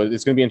this year. So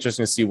it's going to be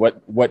interesting to see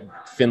what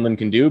Finland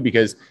can do,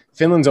 because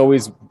Finland's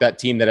always that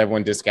team that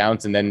everyone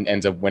discounts and then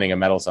ends up winning a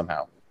medal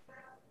somehow.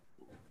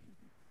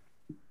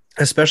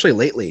 Especially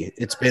lately.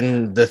 It's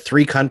been the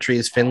 3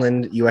 countries,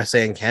 Finland,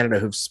 USA, and Canada,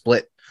 who've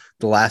split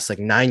the last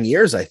 9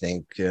 years, I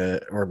think,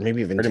 or maybe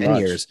even Pretty 10 much.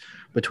 years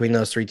between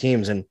those 3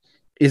 teams. And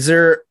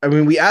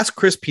we asked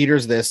Chris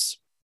Peters this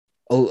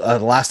the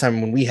last time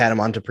when we had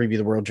him on to preview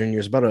the World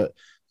Juniors about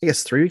I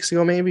guess 3 weeks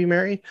ago, maybe,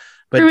 Mary.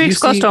 But 3 weeks,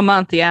 close to a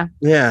month. Yeah.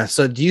 Yeah.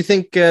 So do you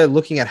think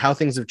looking at how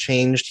things have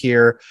changed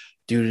here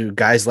due to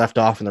guys left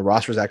off and the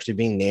rosters actually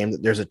being named,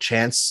 that there's a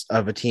chance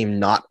of a team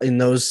not in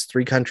those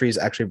 3 countries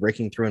actually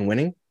breaking through and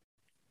winning?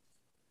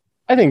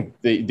 I think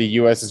the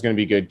US is going to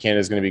be good.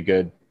 Canada's going to be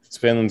good.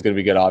 Finland's going to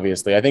be good,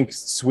 obviously. I think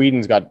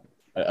Sweden's got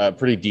a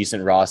pretty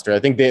decent roster. I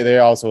think they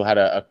also had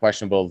a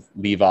questionable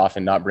leave off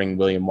and not bring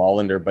William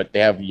Wallander, but they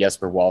have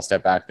Jesper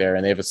Wallstedt back there,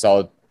 and they have a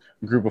solid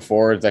group of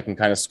forwards that can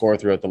kind of score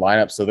throughout the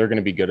lineup, so they're going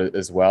to be good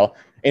as well.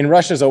 And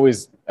Russia's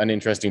always an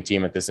interesting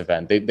team at this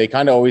event. They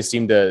kind of always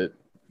seem to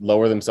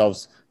lower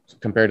themselves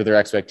compared to their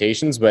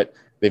expectations, but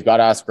they've got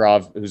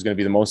Askarov, who's going to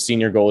be the most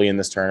senior goalie in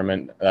this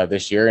tournament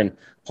this year, and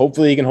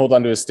hopefully he can hold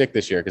on to his stick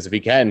this year, because if he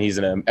can, he's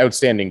an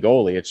outstanding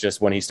goalie. It's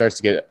just when he starts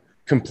to get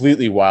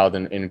completely wild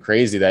and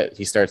crazy that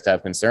he starts to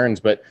have concerns.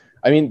 But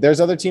I mean,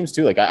 there's other teams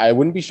too. Like I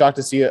wouldn't be shocked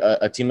to see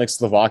a team like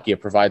Slovakia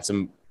provide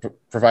some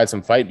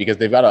fight, because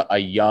they've got a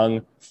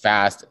young,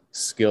 fast,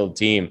 skilled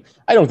team.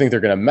 I don't think they're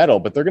going to medal,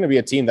 but they're going to be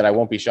a team that I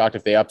won't be shocked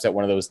if they upset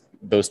one of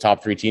those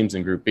top 3 teams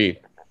in Group B.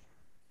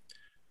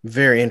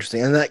 Very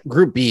interesting. And that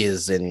Group B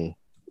is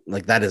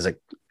that is a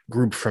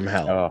group from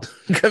hell. Oh.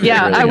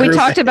 Yeah, we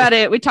talked about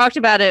it. We talked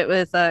about it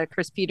with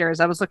Chris Peters.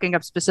 I was looking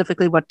up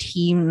specifically what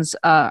teams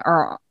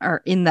are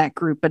in that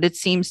group, but it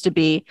seems to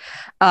be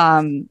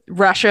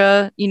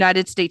Russia,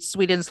 United States,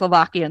 Sweden,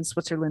 Slovakia, and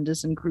Switzerland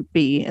is in Group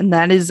B, and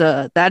that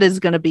is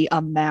going to be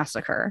a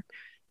massacre.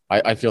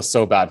 I feel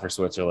so bad for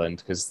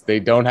Switzerland, because they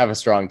don't have a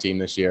strong team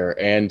this year,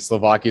 and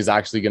Slovakia is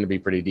actually going to be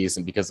pretty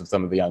decent because of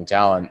some of the young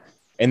talent.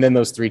 And then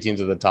those 3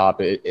 teams at the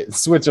top,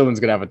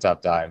 Switzerland's going to have a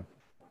tough time.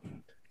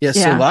 Yeah,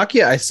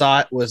 Slovakia, I saw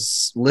it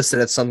was listed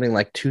at something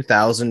like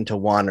 2,000 to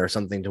 1 or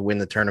something to win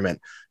the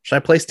tournament. Should I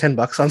place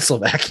 $10 on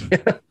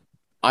Slovakia?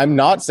 I'm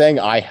not saying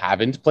I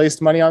haven't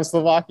placed money on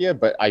Slovakia,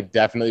 but I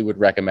definitely would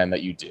recommend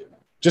that you do,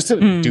 just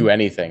to do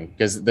anything,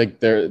 because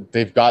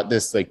they've got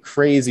this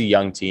crazy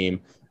young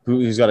team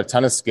who's got a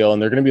ton of skill,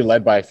 and they're going to be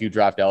led by a few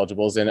draft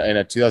eligibles and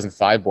a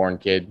 2005 born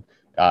kid,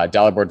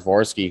 Dalibor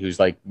Dvorsky, who's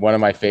one of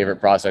my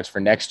favorite prospects for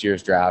next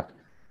year's draft.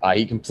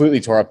 He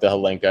completely tore up the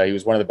Hlinka. He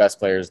was one of the best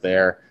players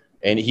there.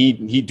 And he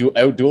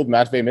outdueled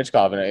Matvei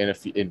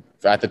Michkov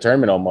at the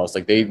tournament almost.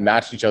 They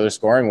matched each other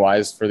scoring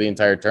wise for the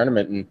entire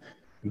tournament.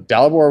 And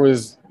Dalibor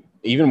was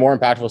even more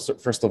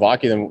impactful for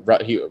Slovakia than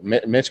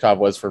Michkov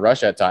was for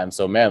Russia at times.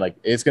 So man,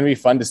 it's going to be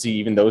fun to see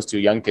even those 2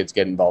 young kids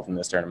get involved in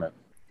this tournament.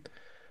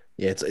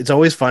 Yeah, it's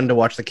always fun to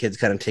watch the kids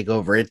kind of take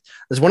over. It's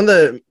one of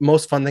the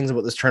most fun things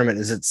about this tournament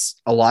is it's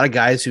a lot of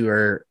guys who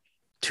are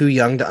too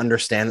young to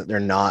understand that they're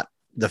not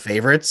the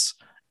favorites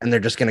and they're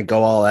just going to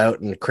go all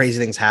out and crazy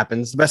things happen.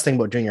 It's the best thing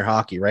about junior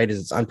hockey, right?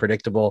 Is it's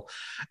unpredictable.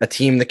 A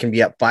team that can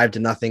be up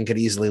 5-0 could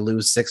easily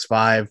lose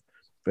 6-5,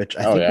 which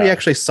I think we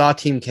actually saw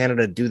Team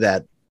Canada do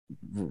that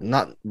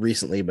not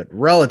recently, but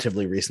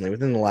relatively recently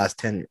within the last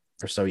 10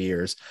 or so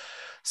years.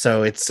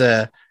 So it's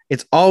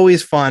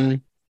always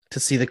fun to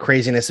see the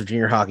craziness of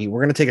junior hockey.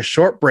 We're going to take a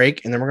short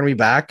break and then we're going to be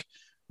back.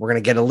 We're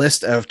going to get a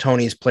list of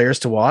Tony's players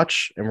to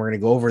watch and we're going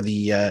to go over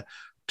the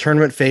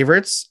tournament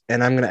favorites.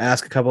 And I'm going to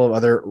ask a couple of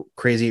other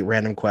crazy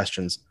random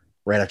questions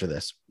right after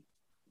this.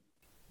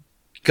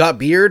 Got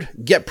beard?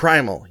 Get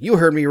Primal. You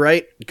heard me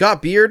right.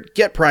 Got beard?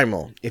 Get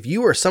Primal. If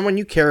you or someone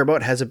you care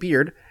about has a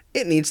beard,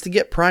 it needs to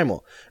get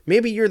Primal.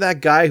 Maybe you're that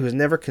guy who's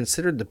never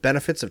considered the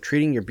benefits of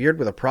treating your beard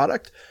with a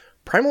product.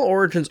 Primal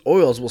Origins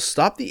oils will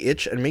stop the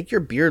itch and make your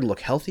beard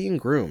look healthy and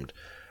groomed.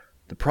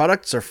 The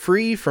products are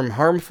free from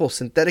harmful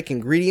synthetic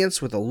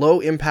ingredients with a low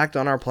impact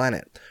on our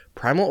planet.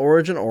 Primal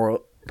Origin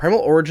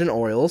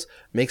Oils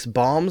makes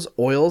balms,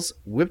 oils,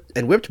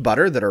 whipped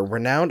butter that are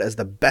renowned as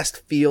the best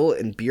feel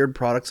and beard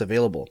products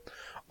available.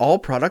 All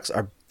products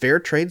are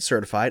fair trade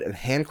certified and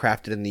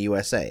handcrafted in the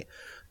USA.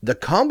 The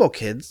combo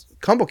kits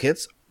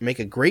make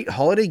a great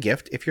holiday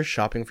gift if you're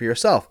shopping for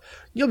yourself.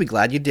 You'll be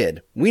glad you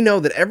did. We know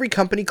that every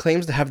company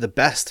claims to have the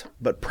best,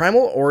 but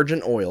Primal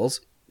Origin Oils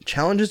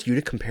challenges you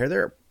to compare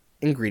their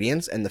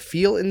ingredients and the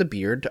feel in the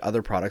beard to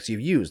other products you've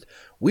used.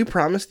 We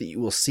promise that you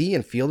will see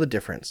and feel the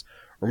difference.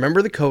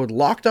 Remember, the code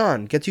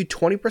LOCKEDON gets you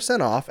 20%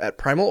 off at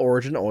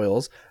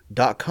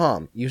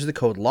primaloriginoils.com. Use the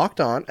code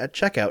LOCKEDON at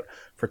checkout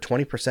for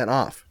 20%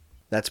 off.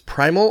 That's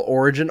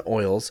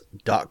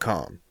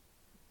primaloriginoils.com.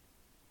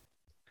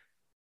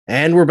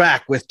 And we're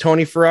back with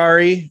Tony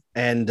Ferrari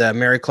and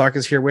Mary Clark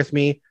is here with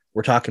me.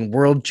 We're talking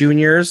World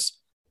Juniors.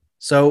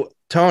 So,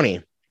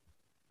 Tony,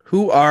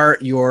 who are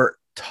your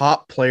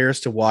top players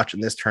to watch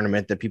in this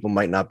tournament that people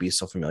might not be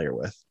so familiar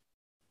with?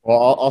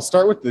 Well, I'll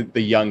start with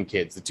the young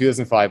kids, the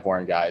 2005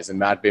 born guys, and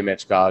Matt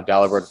Bimichkov,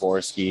 Dalibor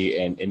Dvorsky,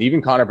 and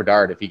even Connor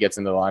Bedard, if he gets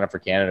into the lineup for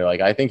Canada.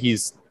 Like, I think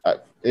he's,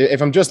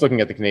 if I'm just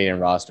looking at the Canadian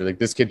roster, like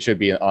this kid should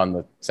be on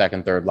the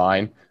second, third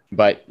line.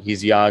 But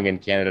he's young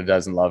and Canada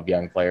doesn't love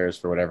young players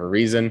for whatever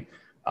reason.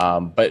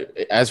 But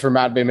as for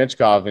Matt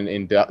Michkov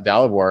in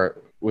Dalibor,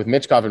 with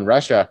Michkov in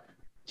Russia,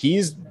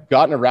 he's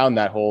gotten around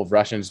that whole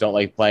Russians don't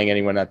like playing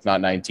anyone that's not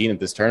 19 at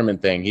this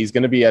tournament thing. He's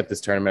going to be at this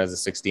tournament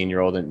as a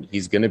 16-year-old, and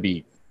he's going to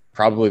be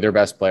probably their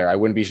best player. I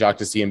wouldn't be shocked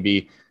to see him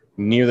be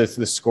near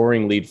the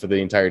scoring lead for the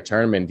entire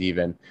tournament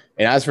even.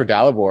 And as for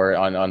Dalibor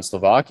on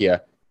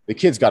Slovakia, the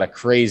kid's got a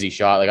crazy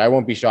shot. Like, I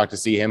won't be shocked to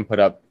see him put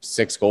up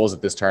 6 goals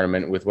at this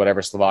tournament with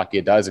whatever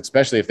Slovakia does,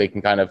 especially if they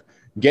can kind of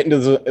get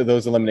into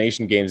those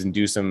elimination games and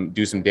do some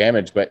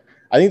damage. But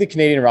I think the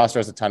Canadian roster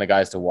has a ton of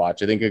guys to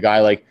watch. I think a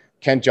guy like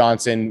Kent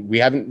Johnson, we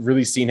haven't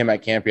really seen him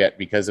at camp yet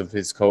because of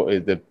his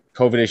the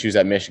COVID issues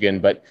at Michigan,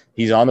 but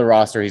he's on the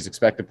roster. He's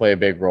expected to play a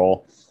big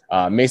role.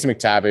 Mason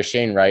McTavish,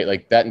 Shane Wright,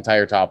 like that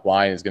entire top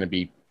line is going to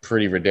be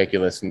pretty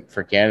ridiculous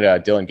for Canada.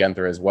 Dylan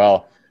Guenther as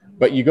well.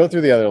 But you go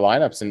through the other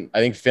lineups, and I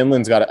think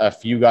Finland's got a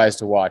few guys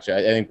to watch.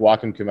 I think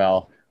Joakim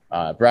Kumel,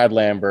 Brad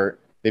Lambert.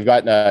 They've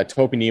got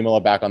Topi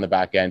Niemela back on the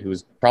back end,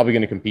 who's probably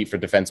going to compete for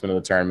defenseman of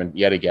the tournament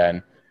yet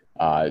again.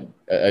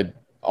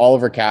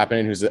 Oliver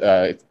Kapanen, who's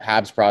a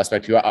Habs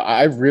prospect, who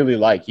I really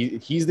like.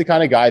 He's the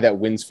kind of guy that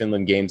wins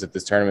Finland games at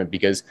this tournament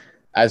because,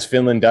 as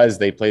Finland does,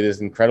 they play this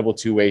incredible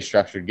two-way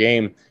structured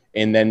game,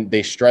 and then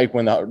they strike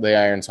when the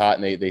iron's hot,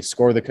 and they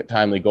score the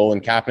timely goal,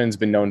 and Kapanen's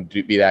been known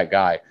to be that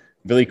guy.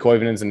 Billy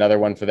Koivunen's another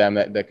one for them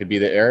that could be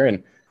the heir.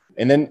 And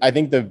then I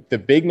think the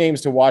big names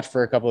to watch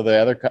for a couple of the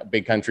other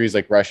big countries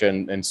like Russia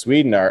and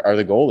Sweden are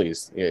the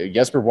goalies.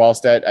 Jesper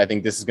Wallstedt, I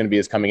think this is going to be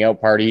his coming out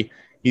party.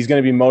 He's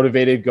going to be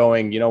motivated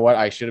going, you know what,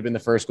 I should have been the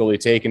first goalie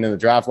taken in the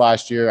draft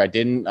last year. I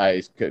didn't.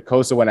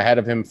 Kosa went ahead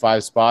of him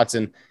 5 spots.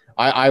 And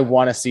I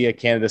want to see a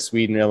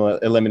Canada-Sweden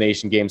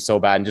elimination game so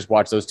bad and just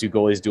watch those two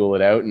goalies duel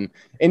it out and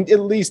at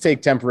least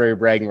take temporary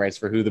bragging rights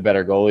for who the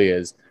better goalie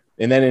is.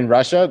 And then in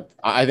Russia,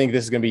 I think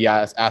this is going to be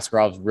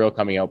Askarov's real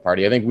coming out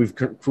party. I think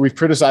we've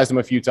criticized him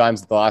a few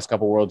times at the last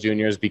couple World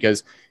Juniors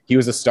because he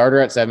was a starter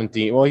at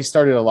 17. Well, he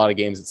started a lot of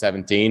games at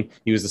 17.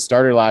 He was the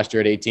starter last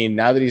year at 18.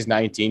 Now that he's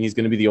 19, he's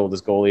going to be the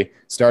oldest goalie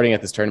starting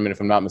at this tournament,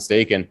 if I'm not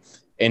mistaken.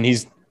 And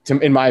he's,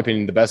 in my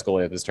opinion, the best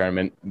goalie at this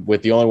tournament,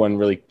 with the only one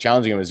really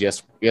challenging him is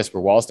Jesper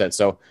Wallstedt.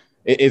 So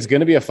it's going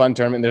to be a fun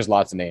tournament. There's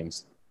lots of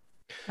names.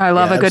 I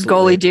love a good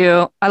goalie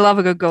duel. I love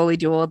a good goalie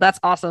duel. That's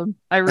awesome.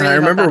 I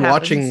remember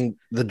watching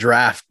the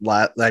draft.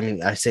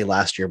 I say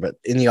last year, but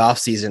in the off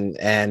season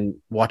and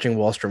watching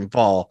Wallstrom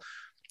fall,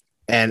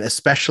 and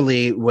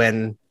especially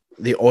when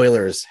the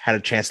Oilers had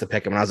a chance to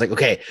pick him. And I was like,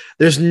 okay,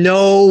 there's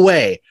no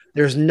way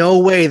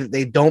that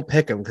they don't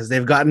pick him because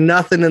they've got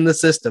nothing in the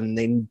system.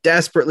 They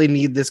desperately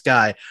need this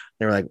guy.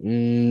 They were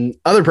like,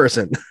 other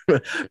person.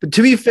 But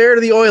to be fair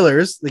to the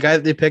Oilers, the guy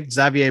that they picked,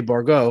 Xavier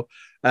Bourgault,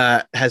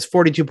 has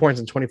 42 points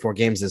in 24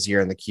 games this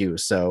year in the queue.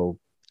 So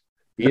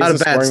He Not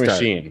is a a bad scoring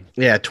start. machine.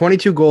 Yeah,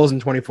 22 goals in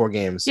 24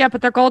 games. Yeah,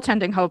 but their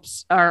goaltending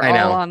hopes are I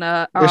know. all on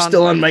They're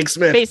still on Mike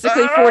Smith.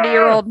 basically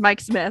 40-year-old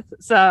Mike Smith.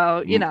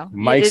 So,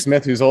 Mike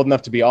Smith, who's old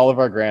enough to be all of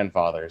our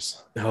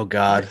grandfathers. Oh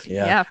God,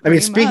 yeah. Yeah, I mean, pretty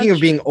speaking of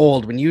much. being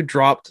old, when you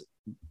dropped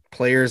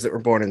players that were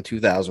born in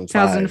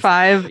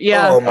 2005.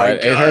 Yeah. Oh my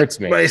It God, hurts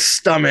me. My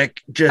stomach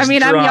just. I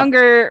mean,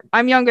 dropped.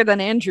 I'm younger than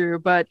Andrew,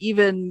 but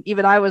even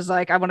I was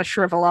like, I want to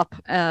shrivel up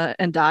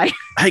and die.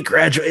 I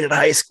graduated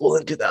high school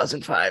in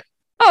 2005.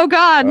 Oh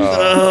God.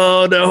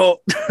 Oh no,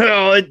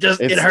 no, it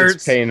hurts.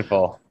 It's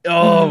painful.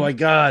 Oh my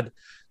God,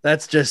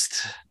 that's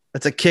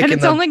a kick. And in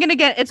it's only gonna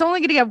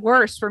get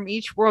worse from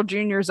each World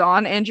Juniors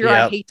on. Andrew,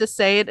 I Yep. hate to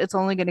say it, it's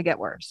only gonna get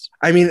worse.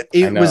 I mean,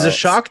 it was a know.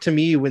 shock to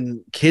me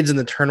when kids in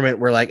the tournament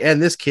were like,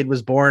 and this kid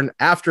was born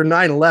after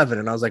 9/11.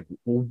 And I was like,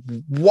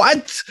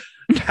 what?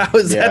 How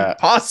is that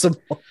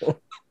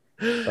possible?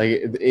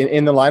 Like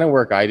in the line of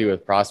work I do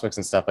with prospects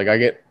and stuff, like I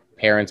get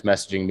parents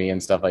messaging me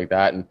and stuff like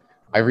that. And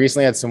I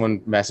recently had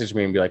someone message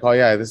me and be like, oh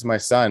yeah, this is my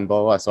son, blah,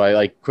 blah, blah. So I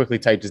like quickly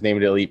typed his name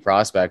into Elite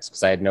Prospects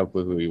because I had no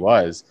clue who he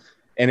was.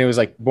 And it was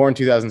like born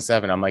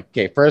 2007. I'm like,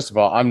 okay, first of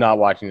all, I'm not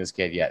watching this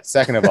kid yet.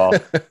 Second of all,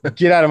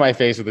 get out of my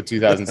face with a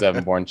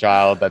 2007 born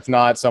child. That's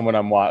not someone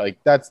I'm watching. Like,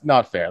 that's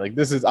not fair. Like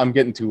I'm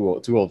getting too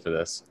old for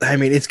this. I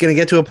mean, it's going to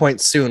get to a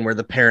point soon where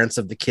the parents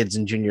of the kids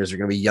and juniors are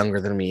going to be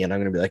younger than me. And I'm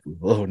going to be like,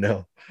 oh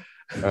no,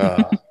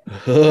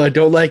 I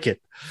don't like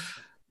it.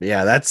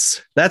 Yeah,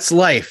 that's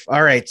life.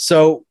 All right.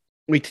 So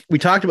we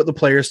talked about the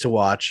players to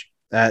watch.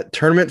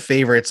 Tournament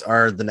favorites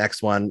are the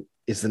next one.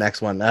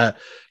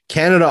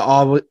 Canada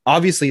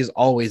obviously is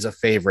always a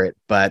favorite,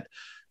 but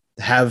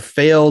have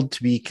failed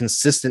to be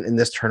consistent in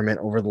this tournament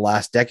over the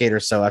last decade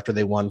or so after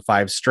they won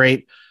 5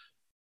 straight.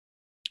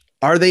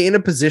 Are they in a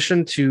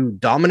position to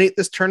dominate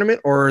this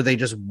tournament, or are they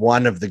just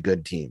one of the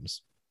good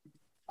teams?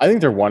 I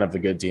think they're one of the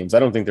good teams. I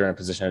don't think they're in a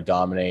position to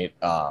dominate.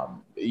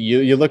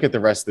 You look at the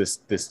rest of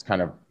this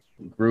kind of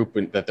group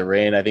that they're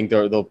in. I think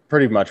they'll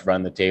pretty much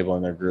run the table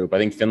in their group. I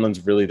think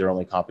Finland's really their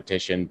only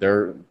competition.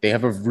 They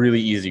have a really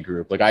easy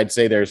group. Like I'd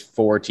say there's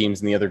 4 teams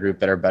in the other group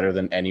that are better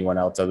than anyone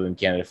else other than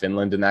Canada,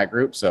 Finland in that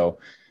group. So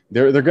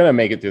they're going to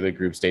make it through the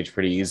group stage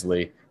pretty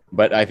easily.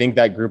 But I think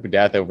that group of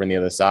death over on the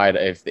other side,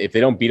 if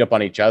they don't beat up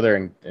on each other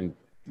and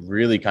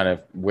really kind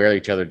of wear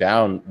each other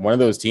down, one of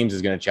those teams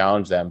is going to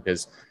challenge them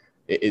because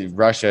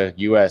Russia,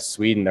 US,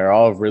 Sweden, they're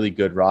all really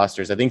good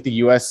rosters. I think the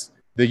US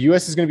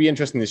is going to be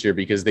interesting this year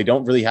because they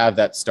don't really have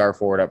that star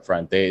forward up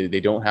front. They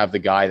don't have the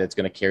guy that's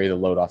going to carry the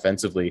load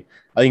offensively.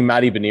 I think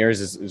Matty Beniers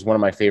is one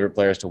of my favorite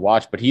players to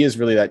watch, but he is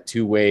really that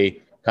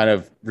two-way kind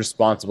of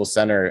responsible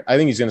center. I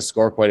think he's going to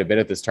score quite a bit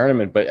at this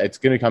tournament, but it's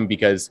going to come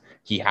because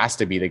he has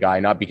to be the guy,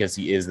 not because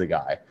he is the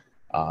guy.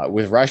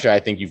 With Russia, I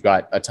think you've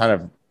got a ton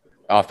of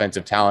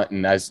offensive talent,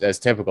 and as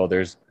typical,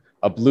 there's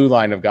a blue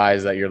line of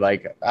guys that you're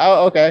like,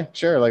 oh, okay,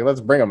 sure, like let's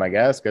bring them, I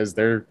guess, because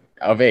they're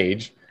of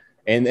age.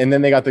 And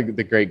then they got the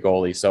great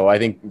goalie. So I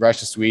think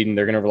Russia, Sweden,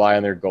 they're going to rely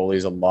on their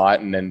goalies a lot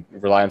and then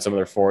rely on some of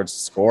their forwards to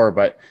score.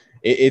 But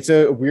it's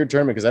a weird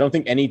tournament because I don't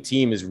think any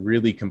team is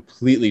really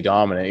completely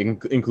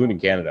dominant, including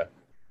Canada.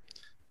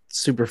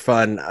 Super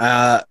fun.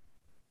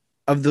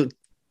 Of the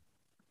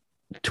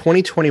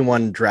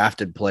 2021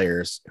 drafted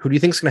players, who do you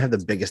think is going to have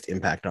the biggest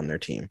impact on their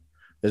team?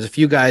 There's a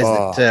few guys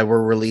that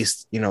were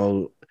released,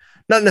 not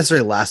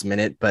necessarily last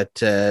minute, but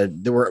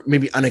they were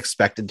maybe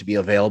unexpected to be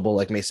available,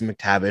 like Mason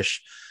McTavish,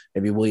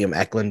 maybe William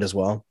Eklund as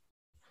well.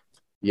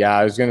 Yeah,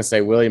 I was going to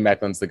say William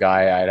Eklund's the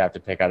guy I'd have to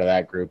pick out of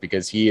that group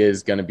because he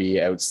is going to be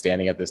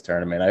outstanding at this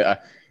tournament.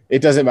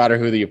 It doesn't matter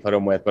who you put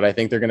him with, but I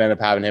think they're going to end up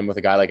having him with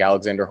a guy like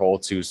Alexander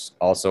Holtz, who's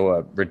also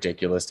a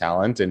ridiculous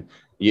talent. And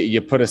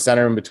you put a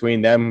center in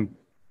between them,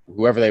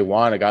 whoever they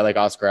want, a guy like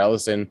Oscar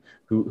Ellison,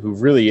 who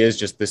really is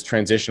just this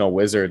transitional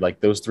wizard. Like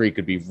those three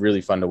could be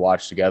really fun to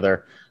watch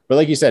together. But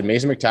like you said,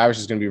 Mason McTavish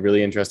is going to be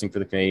really interesting for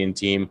the Canadian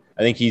team.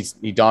 I think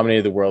he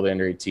dominated the World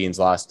Under 18s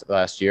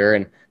last year,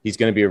 and he's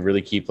going to be a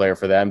really key player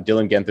for them.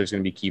 Dylan Guenther is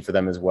going to be key for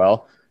them as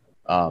well.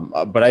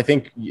 But I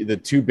think the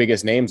two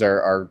biggest names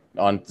are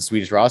on the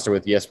Swedish roster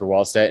with Jesper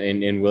Wallstedt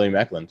and William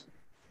Eklund.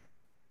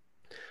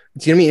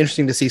 It's going to be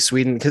interesting to see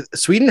Sweden, because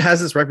Sweden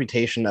has this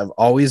reputation of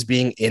always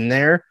being in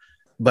there,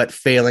 but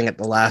failing at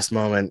the last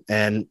moment.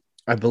 And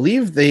I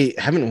believe they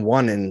haven't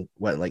won in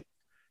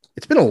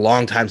it's been a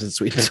long time since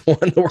Sweden's won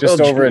the World Just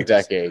over Juniors. a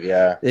decade,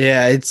 yeah.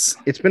 Yeah, it's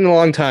been a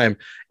long time.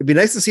 It'd be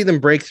nice to see them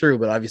break through,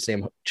 but obviously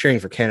I'm cheering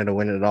for Canada to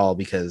win it all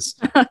because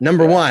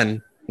number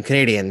one, I'm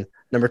Canadian.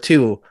 Number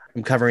two,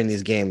 I'm covering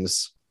these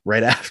games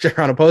right after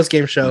on a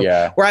post-game show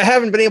where I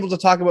haven't been able to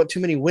talk about too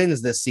many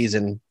wins this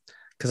season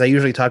because I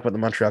usually talk about the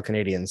Montreal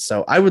Canadiens.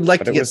 So I would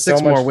like to get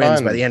 6 more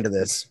wins by the end of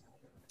this.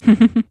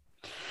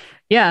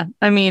 Yeah,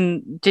 I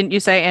mean, didn't you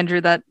say,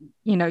 Andrew, that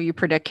you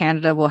predict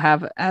Canada will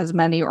have as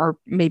many or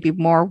maybe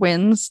more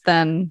wins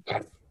than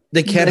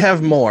they can't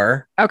have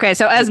more? Okay,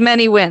 so as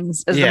many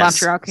wins as the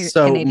Montreal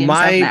Canadiens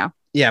have now.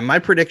 Yeah, my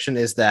prediction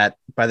is that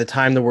by the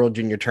time the World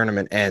Junior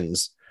Tournament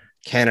ends,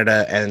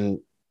 Canada and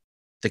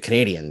the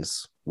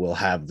Canadiens will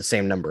have the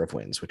same number of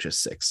wins, which is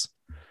 6.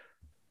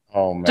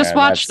 Oh man,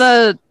 watch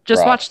the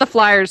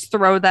Flyers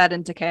throw that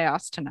into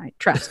chaos tonight.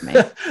 Trust me.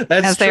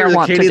 That's true. The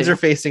Canadiens are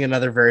facing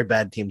another very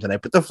bad team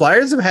tonight, but the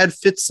Flyers have had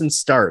fits and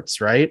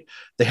starts, right?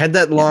 They had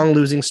that long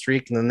losing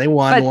streak, and then they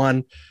won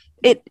one.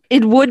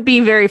 It would be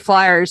very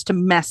Flyers to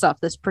mess up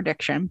this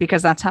prediction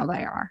because that's how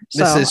they are.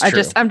 So this is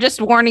true. I'm just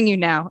warning you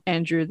now,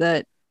 Andrew,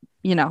 that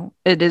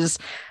it is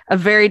a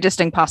very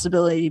distinct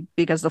possibility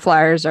because the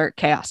Flyers are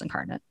chaos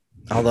incarnate.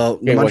 Although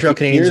the Montreal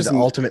Canadiens are the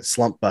ultimate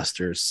slump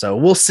busters, so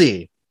we'll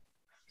see.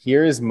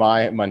 Here is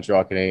my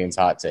Montreal Canadiens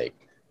hot take.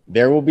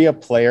 There will be a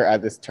player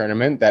at this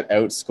tournament that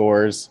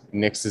outscores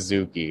Nick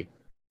Suzuki,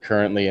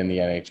 currently in the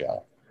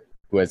NHL,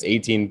 who has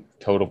 18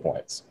 total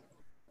points.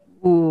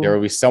 Ooh. There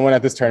will be someone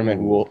at this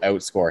tournament who will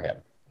outscore him.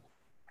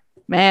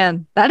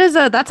 Man, that's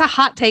a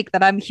hot take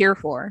that I'm here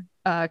for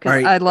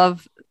because I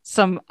love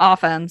some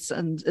offense,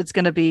 and it's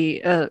going to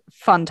be a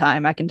fun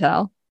time, I can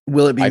tell.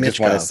 Will it be I Mitchkov? just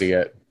want to see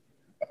it.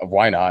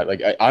 Why not?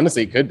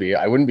 Honestly, it could be.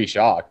 I wouldn't be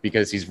shocked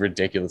because he's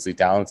ridiculously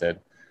talented.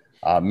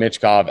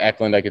 Mitchkov,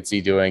 Eklund, I could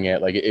see doing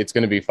it. It's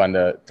going to be fun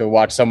to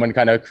watch someone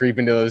kind of creep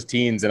into those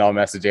teens, and I'll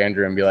message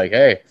Andrew and be like,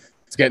 hey,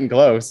 it's getting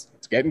close.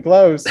 It's getting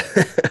close.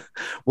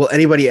 Will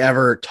anybody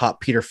ever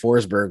top Peter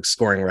Forsberg's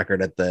scoring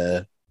record at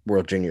the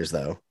World Juniors,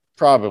 though?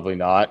 Probably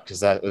not, because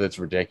that's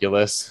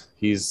ridiculous.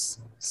 He's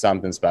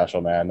something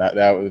special, man.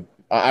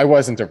 I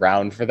wasn't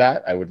around for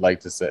that. I would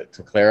like to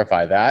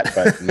clarify that,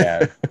 but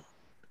man,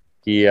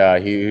 he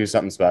was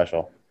something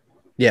special.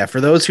 Yeah,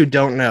 for those who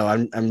don't know,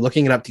 I'm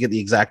looking it up to get the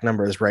exact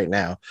numbers right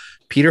now.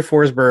 Peter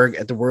Forsberg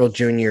at the World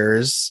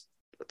Juniors,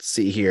 let's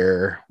see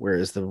here. Where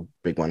is the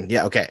big one?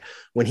 Yeah, okay.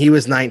 When he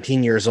was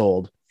 19 years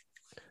old,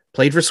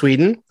 played for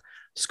Sweden,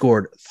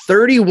 scored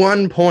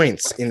 31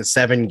 points in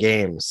 7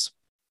 games.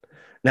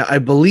 Now, I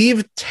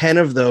believe 10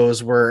 of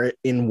those were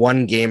in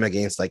one game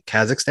against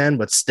Kazakhstan,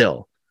 but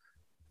still.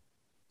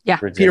 Yeah.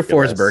 Ridiculous. Peter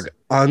Forsberg,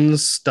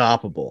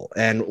 unstoppable,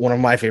 and one of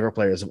my favorite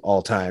players of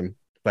all time.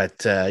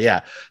 But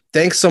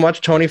thanks so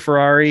much, Tony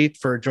Ferrari,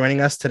 for joining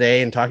us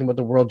today and talking about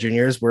the World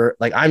Juniors.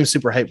 I'm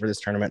super hyped for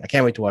this tournament. I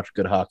can't wait to watch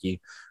good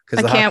hockey.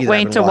 I can't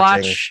wait to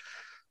watch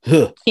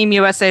Team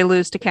USA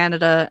lose to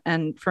Canada,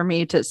 and for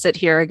me to sit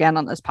here again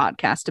on this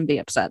podcast and be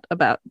upset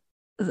about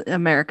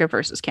America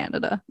versus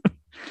Canada.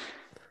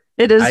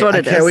 It is what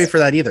it is. I can't wait for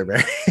that either,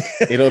 Barry.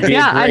 It'll be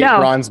a great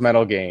bronze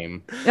medal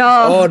game.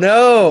 Oh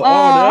no!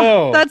 Oh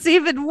no! That's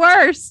even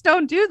worse.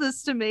 Don't do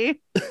this to me.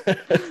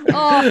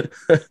 All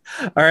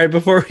right,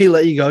 before we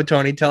let you go,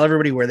 Tony, tell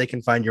everybody where they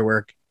can find your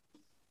work.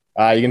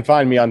 You can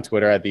find me on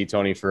Twitter at the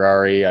Tony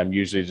Ferrari. I'm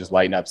usually just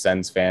lighting up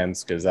Sens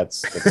fans because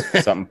that's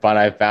something fun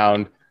I've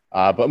found.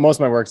 But most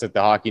of my work's at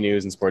the Hockey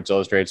News and Sports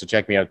Illustrated, so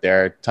check me out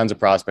there. Tons of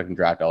prospect and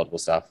draft eligible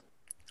stuff.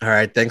 All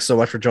right, thanks so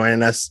much for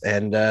joining us.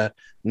 And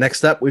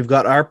next up, we've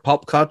got our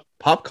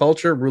pop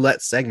culture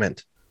roulette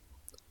segment.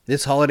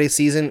 This holiday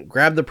season,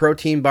 grab the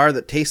protein bar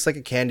that tastes like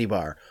a candy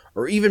bar,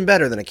 or even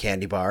better than a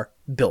candy bar,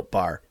 Built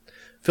Bar.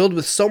 Filled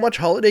with so much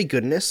holiday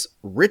goodness,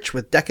 rich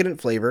with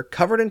decadent flavor,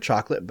 covered in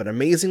chocolate, but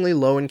amazingly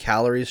low in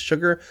calories,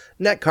 sugar,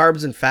 net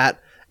carbs, and fat,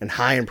 and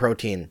high in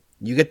protein.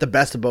 You get the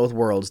best of both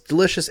worlds,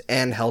 delicious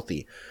and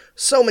healthy.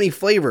 So many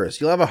flavors,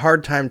 you'll have a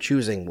hard time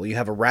choosing. Will you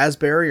have a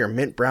raspberry or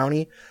mint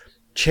brownie,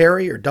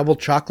 cherry or double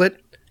chocolate,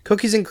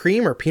 cookies and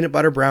cream, or peanut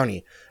butter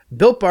brownie?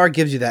 Built Bar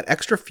gives you that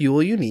extra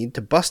fuel you need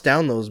to bust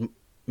down those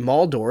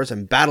mall doors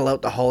and battle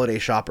out the holiday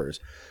shoppers.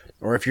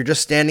 Or if you're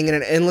just standing in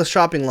an endless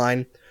shopping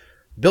line,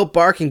 Built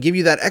Bar can give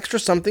you that extra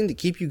something to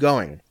keep you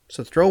going.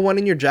 So throw one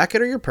in your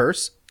jacket or your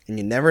purse, and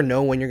you never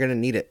know when you're going to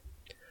need it.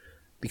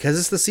 Because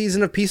it's the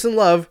season of peace and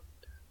love,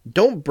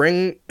 don't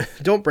bring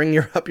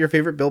your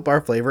favorite Built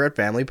Bar flavor at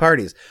family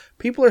parties.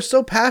 People are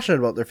so passionate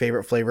about their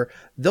favorite flavor,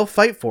 they'll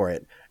fight for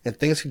it, and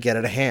things could get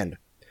out of hand.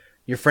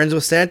 You're friends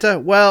with Santa?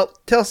 Well,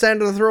 tell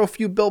Santa to throw a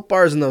few Built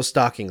Bars in those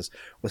stockings.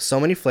 With so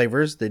many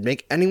flavors, they'd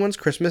make anyone's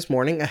Christmas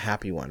morning a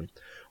happy one.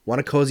 Want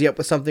to cozy up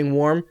with something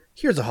warm?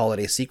 Here's a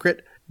holiday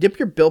secret. Dip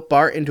your Built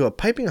Bar into a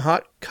piping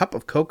hot cup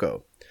of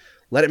cocoa.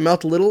 Let it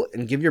melt a little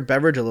and give your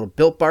beverage a little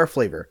Built Bar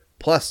flavor.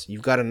 Plus,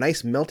 you've got a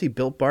nice melty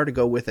Built Bar to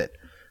go with it.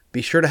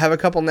 Be sure to have a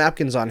couple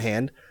napkins on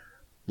hand.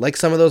 Like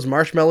some of those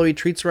marshmallowy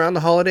treats around the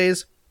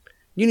holidays?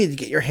 You need to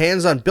get your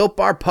hands on Built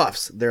Bar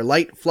Puffs. They're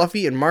light,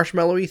 fluffy, and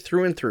marshmallowy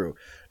through and through.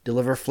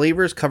 Deliver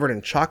flavors covered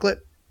in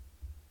chocolate,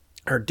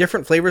 or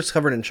different flavors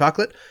covered in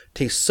chocolate.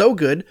 Taste so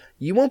good,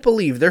 you won't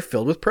believe they're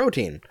filled with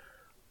protein.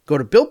 Go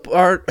to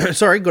built.com,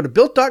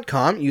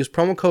 use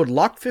promo code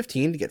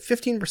LOCKED15 to get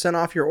 15%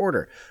 off your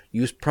order.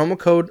 Use promo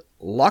code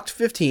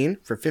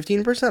LOCKED15 for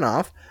 15%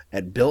 off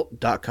at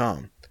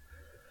built.com.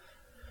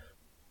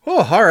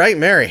 Oh, all right,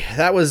 Mary.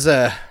 That was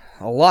a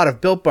lot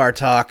of Built Bar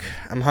talk.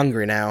 I'm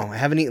hungry now. I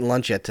haven't eaten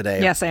lunch yet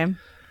today. Yeah, same.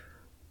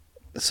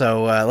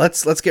 So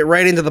let's get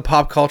right into the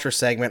pop culture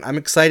segment. I'm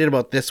excited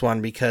about this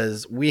one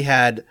because we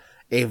had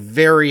a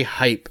very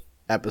hype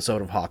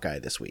episode of Hawkeye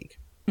this week.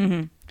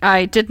 Mm-hmm.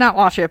 I did not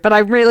watch it, but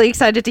I'm really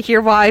excited to hear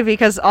why,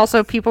 because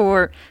also people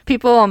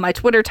on my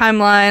Twitter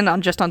timeline,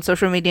 on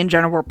social media in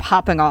general, were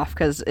popping off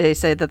because they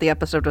say that the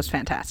episode was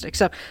fantastic.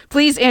 So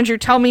please, Andrew,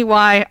 tell me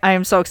why. I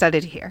am so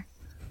excited to hear.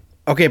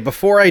 Okay,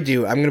 before I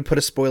do, I'm going to put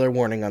a spoiler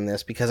warning on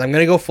this because I'm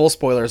going to go full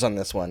spoilers on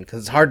this one because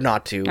it's hard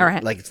not to. All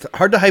right. Like, it's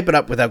hard to hype it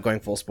up without going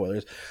full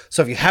spoilers.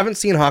 So if you haven't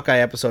seen Hawkeye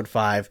Episode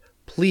 5,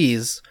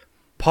 please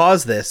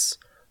pause this,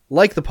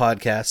 like the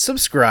podcast,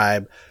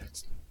 subscribe,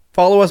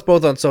 follow us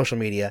both on social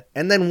media,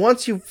 and then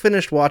once you've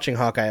finished watching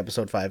Hawkeye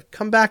Episode 5,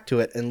 come back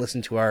to it and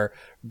listen to our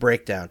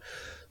breakdown.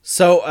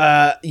 So,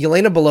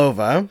 Yelena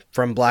Belova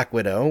from Black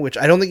Widow, which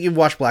I don't think you've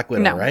watched Black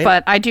Widow, right? No,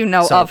 but I do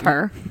know of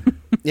her.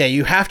 Yeah,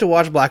 you have to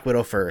watch Black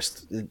Widow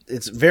first.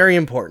 It's very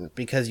important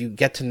because you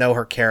get to know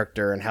her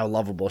character and how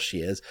lovable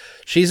she is.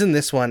 She's in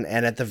this one,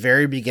 and at the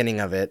very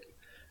beginning of it,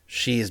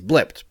 she's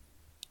blipped,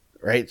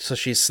 right? So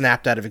she's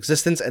snapped out of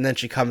existence, and then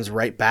she comes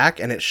right back,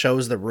 and it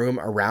shows the room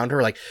around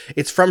her. Like,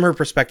 it's from her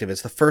perspective.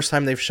 It's the first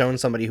time they've shown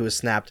somebody who is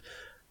snapped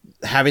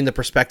having the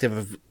perspective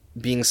of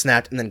being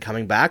snapped and then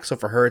coming back. So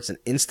for her, it's an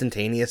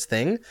instantaneous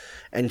thing,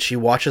 and she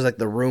watches like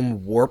the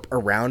room warp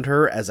around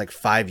her as like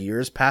 5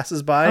 years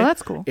passes by. Oh,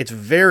 that's cool. It's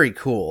very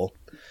cool.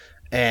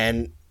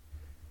 And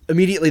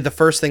immediately the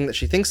first thing that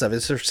she thinks of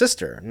is her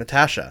sister,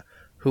 Natasha,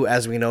 who,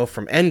 as we know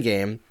from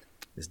Endgame,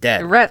 is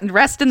dead.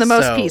 Rest in the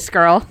most peace,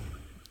 girl.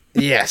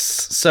 Yes.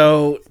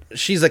 So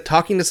she's like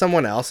talking to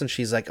someone else, and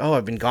she's like, "Oh,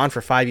 I've been gone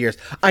for 5 years.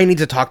 I need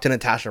to talk to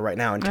Natasha right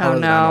now and tell her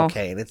that I'm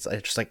okay." And it's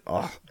just like,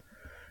 oh,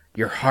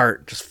 your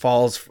heart just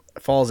falls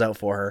out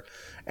for her.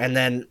 And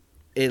then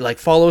it like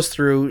follows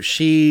through.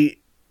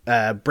 She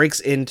breaks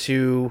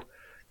into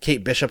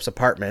Kate Bishop's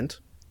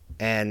apartment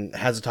and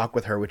has a talk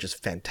with her, which is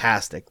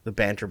fantastic. The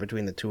banter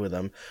between the two of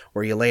them,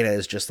 where Yelena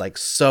is just like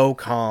so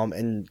calm,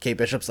 and Kate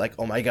Bishop's like,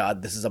 "Oh my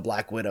God, this is a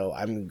Black Widow.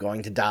 I'm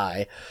going to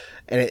die."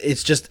 And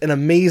it's just an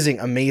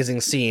amazing,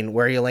 amazing scene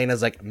where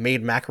Yelena's like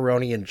made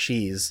macaroni and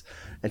cheese,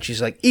 and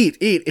she's like, eat.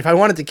 If I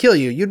wanted to kill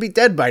you, you'd be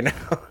dead by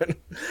now."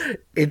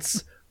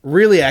 It's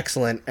really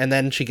excellent. And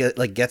then she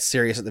gets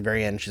serious at the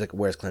very end. She's like,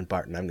 "Where's Clint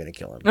Barton? I'm going to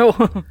kill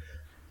him."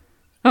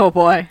 Oh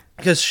boy.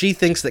 Because she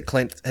thinks that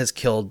Clint has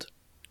killed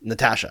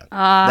Natasha.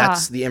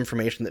 That's the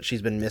information that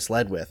she's been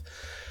misled with.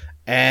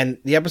 And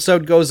the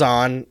episode goes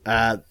on.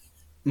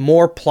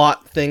 More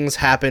plot things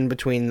happen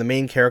between the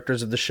main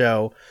characters of the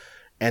show.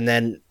 And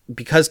then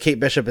because Kate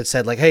Bishop had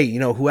said, like, "Hey,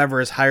 whoever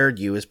has hired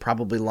you is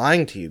probably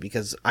lying to you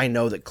because I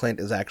know that Clint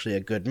is actually a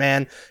good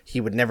man.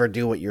 He would never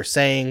do what you're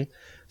saying."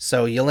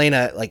 So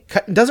Yelena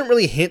doesn't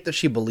really hint that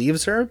she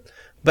believes her,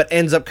 but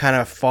ends up kind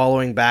of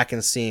following back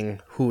and seeing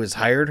who has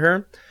hired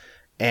her,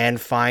 and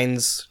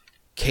finds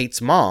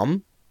Kate's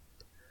mom,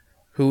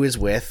 who is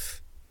with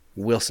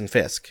Wilson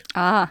Fisk.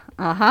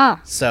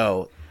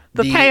 So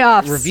the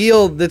payoffs.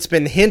 Reveal that's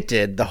been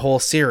hinted the whole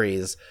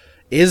series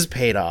is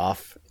paid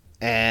off,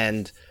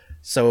 and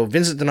so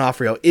Vincent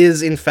D'Onofrio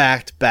is in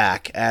fact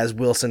back as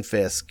Wilson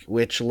Fisk,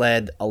 which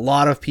led a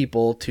lot of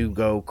people to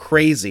go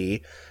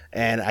crazy.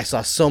 And I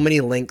saw so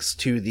many links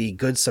to the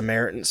Good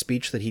Samaritan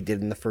speech that he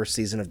did in the first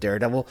season of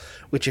Daredevil,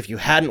 which, if you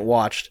hadn't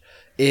watched,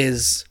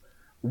 is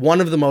one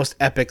of the most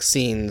epic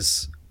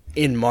scenes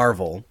in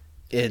Marvel.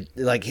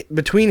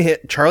 Between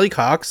Charlie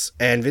Cox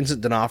and Vincent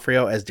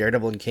D'Onofrio as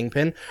Daredevil and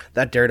Kingpin,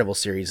 that Daredevil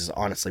series is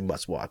honestly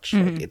must watch.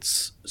 Mm-hmm.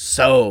 It's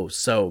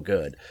so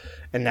good.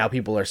 And now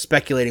people are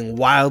speculating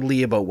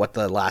wildly about what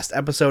the last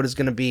episode is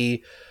going to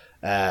be.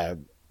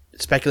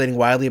 Speculating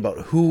wildly about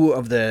who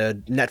of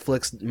the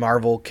Netflix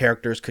Marvel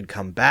characters could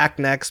come back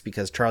next,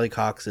 because Charlie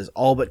Cox is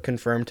all but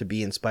confirmed to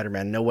be in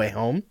Spider-Man No Way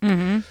Home.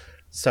 Mm-hmm.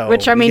 So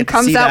which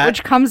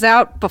comes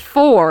out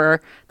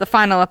before the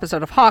final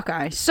episode of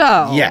Hawkeye.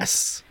 So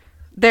yes,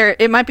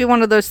 it might be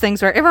one of those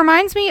things where it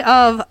reminds me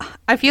of.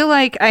 I feel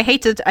like I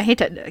hate to I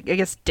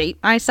guess date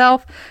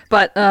myself,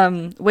 but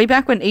way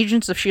back when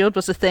Agents of S.H.I.E.L.D.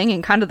 was a thing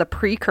and kind of the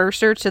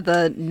precursor to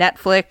the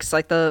Netflix,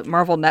 like the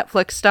Marvel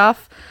Netflix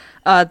stuff.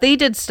 They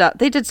did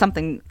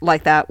something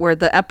like that where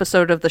the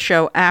episode of the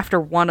show after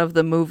one of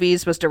the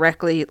movies was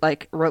directly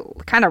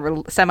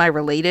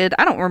semi-related.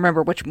 I don't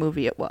remember which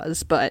movie it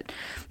was, but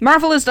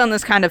Marvel has done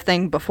this kind of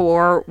thing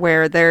before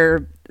where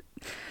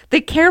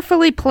they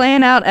carefully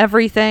plan out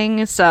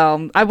everything.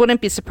 So I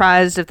wouldn't be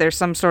surprised if there's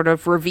some sort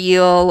of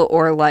reveal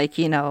or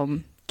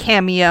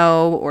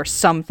cameo or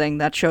something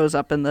that shows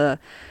up in the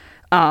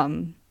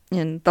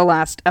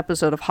last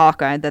episode of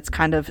Hawkeye that's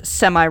kind of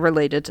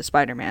semi-related to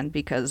Spider-Man,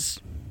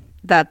 because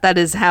that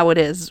is how it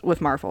is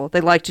with Marvel.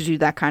 They like to do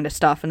that kind of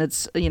stuff, and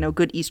it's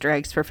good Easter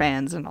eggs for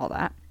fans and all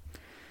that.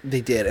 They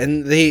did,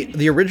 and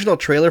the original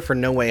trailer for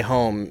No Way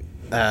Home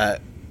they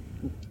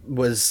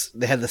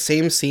had the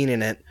same scene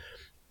in it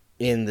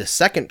in the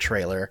second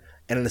trailer,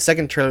 and in the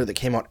second trailer that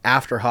came out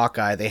after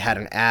Hawkeye, they had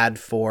an ad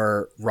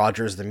for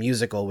Rogers the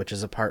Musical, which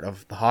is a part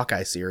of the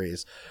Hawkeye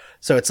series.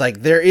 So it's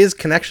like there is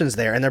connections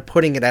there, and they're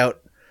putting it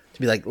out to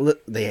be like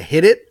they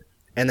hit it.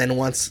 And then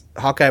once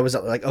Hawkeye was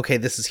like, okay,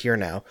 this is here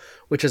now,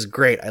 which is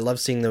great. I love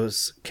seeing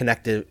the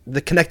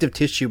connective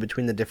tissue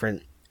between the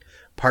different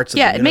parts of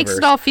the universe. Yeah, it makes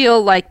it all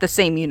feel like the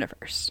same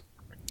universe.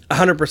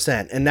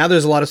 100%. And now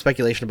there's a lot of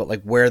speculation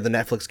about where the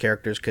Netflix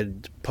characters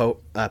could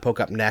poke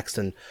up next.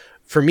 And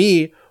for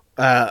me,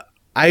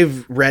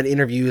 I've read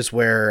interviews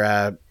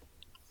where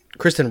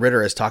Kristen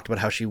Ritter has talked about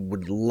how she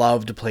would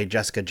love to play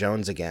Jessica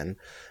Jones again.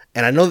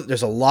 And I know that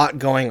there's a lot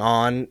going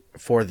on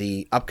for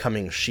the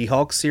upcoming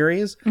She-Hulk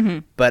series,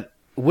 but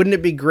wouldn't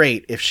it be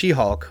great if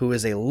She-Hulk, who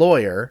is a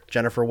lawyer,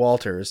 Jennifer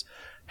Walters,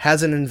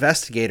 has an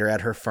investigator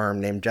at her firm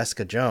named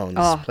Jessica Jones,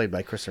 played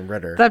by Kristen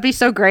Ritter. That'd be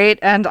so great,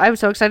 and I'm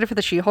so excited for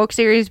the She-Hulk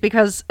series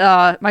because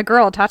my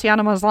girl,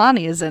 Tatiana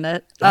Maslany, is in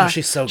it.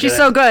 She's so good. She's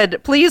so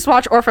good. Please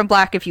watch Orphan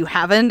Black if you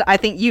haven't. I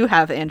think you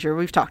have, Andrew.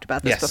 We've talked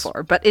about this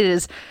before, but it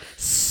is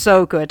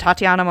so good.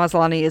 Tatiana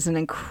Maslany is an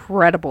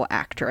incredible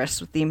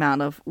actress with the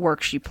amount of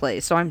work she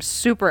plays, so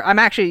I'm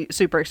actually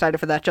super excited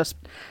for that just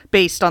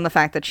based on the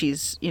fact that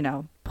she's,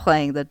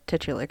 playing the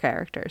titular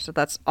character, so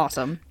that's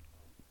awesome.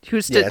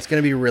 It's going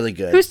to be really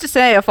good. Who's to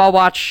say if I'll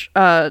watch,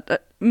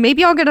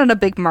 maybe I'll get on a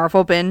big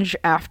Marvel binge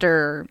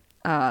after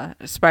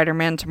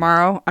Spider-Man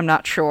tomorrow. I'm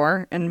not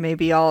sure. And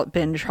maybe I'll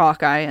binge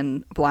Hawkeye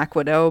and Black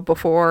Widow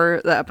before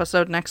the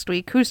episode next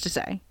week. Who's to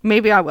say?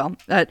 Maybe I will.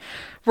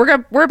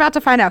 We're about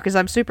to find out because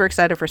I'm super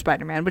excited for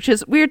Spider-Man, which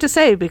is weird to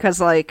say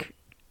because, I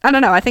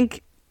don't know. I've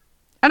had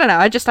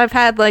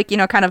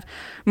kind of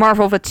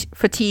Marvel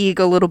fatigue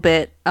a little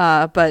bit,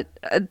 but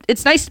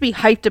it's nice to be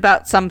hyped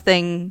about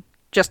something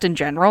just in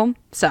general,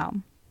 so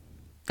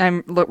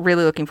I'm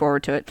really looking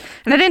forward to it.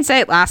 And I didn't say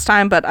it last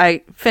time, but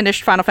I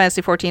finished Final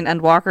Fantasy XIV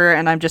Endwalker,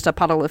 and I'm just a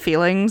puddle of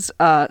feelings.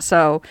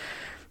 So,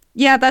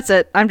 yeah, that's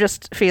it. I'm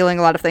just feeling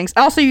a lot of things.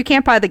 Also, you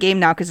can't buy the game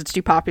now because it's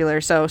too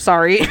popular, so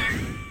sorry.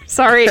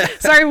 sorry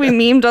we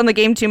memed on the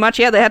game too much.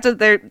 Yeah,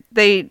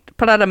 they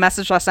put out a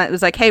message last night. It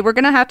was like, hey, we're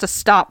going to have to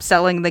stop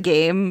selling the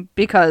game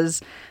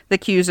because the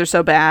queues are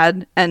so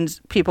bad and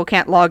people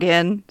can't log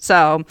in.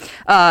 So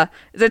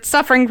it's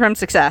suffering from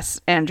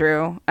success,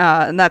 Andrew.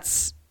 And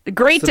that's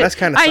great. So that's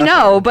kind of I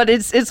know, but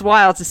it's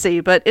wild to see.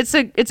 But it's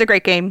a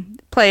great game.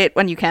 Play it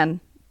when you can.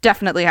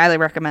 Definitely highly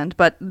recommend.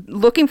 But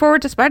looking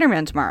forward to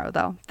Spider-Man tomorrow,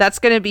 though. That's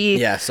going to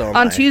be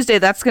on Tuesday.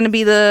 That's going to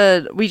be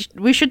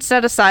we should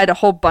set aside a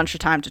whole bunch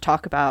of time to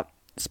talk about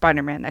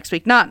Spider-Man next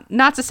week. Not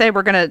to say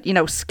we're gonna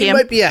skimp. It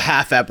might be a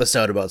half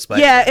episode about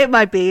Spider-Man. Yeah, it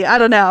might be. I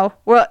don't know.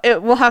 Well,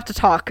 we'll have to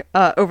talk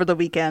over the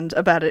weekend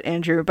about it,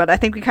 Andrew. But I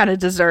think we kind of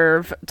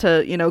deserve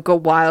to go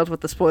wild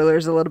with the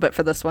spoilers a little bit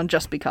for this one,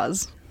 just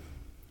because.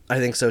 I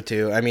think so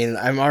too. I mean,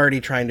 I'm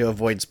already trying to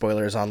avoid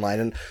spoilers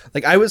online, and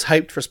I was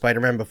hyped for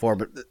Spider-Man before,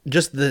 but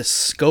just the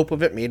scope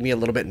of it made me a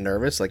little bit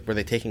nervous. Were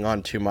they taking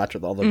on too much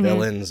with all the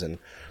villains and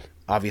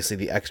obviously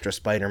the extra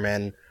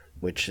Spider-Man,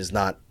 which is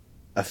not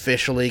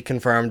officially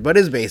confirmed, but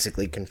is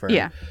basically confirmed.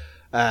 Yeah.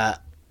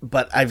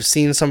 But I've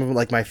seen some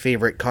of my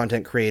favorite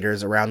content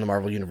creators around the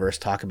Marvel Universe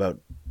talk about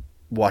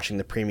watching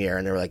the premiere,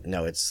 and they were like,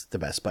 no, it's the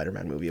best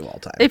Spider-Man movie of all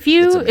time. If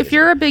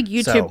you're a big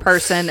YouTube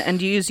person and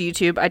you use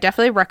YouTube, I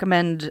definitely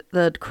recommend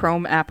the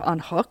Chrome app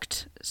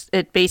Unhooked.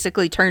 It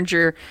basically turns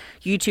your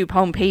YouTube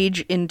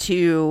homepage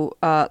into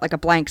a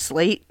blank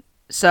slate.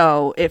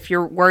 So if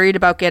you're worried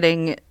about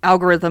getting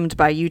algorithmed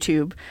by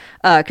YouTube,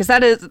 because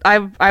that is,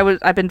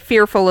 I've been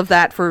fearful of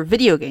that for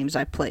video games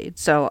I've played.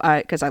 So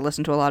because I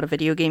listen to a lot of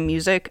video game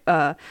music,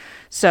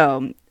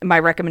 so my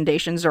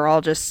recommendations are all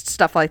just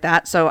stuff like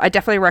that. So I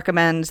definitely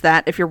recommend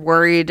that if you're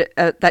worried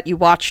that you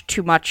watch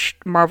too much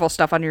Marvel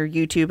stuff on your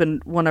YouTube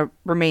and want to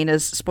remain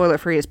as spoiler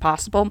free as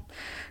possible,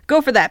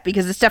 go for that,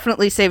 because it's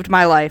definitely saved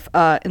my life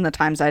in the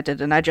times I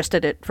did, and I just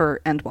did it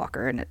for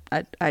Endwalker, and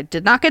I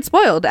did not get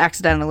spoiled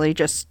accidentally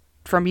just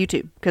from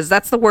YouTube, because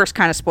that's the worst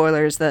kind of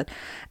spoilers, the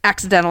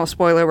accidental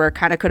spoiler where it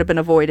kind of could have been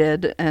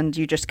avoided and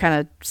you just kind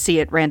of see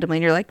it randomly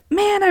and you're like,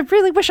 man, I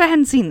really wish I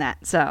hadn't seen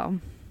that.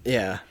 So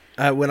yeah,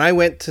 when I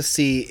went to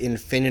see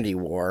Infinity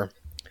War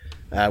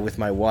with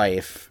my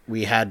wife,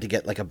 we had to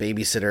get a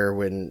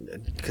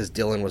babysitter because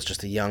Dylan was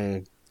just a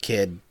young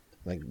kid,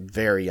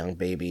 very young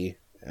baby,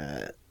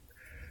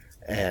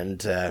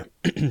 and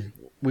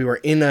we were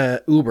in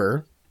a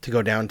Uber to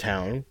go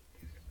downtown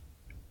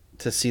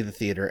to see the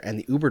theater, and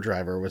the Uber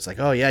driver was like,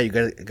 oh yeah, you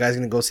guys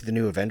gonna go see the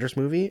new Avengers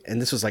movie?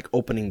 And this was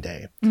opening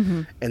day,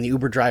 and the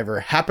Uber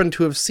driver happened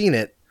to have seen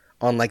it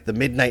on the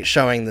midnight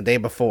showing the day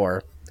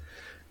before,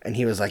 and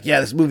he was like, yeah,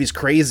 this movie's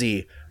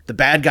crazy, the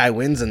bad guy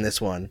wins in this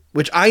one,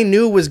 which I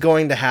knew was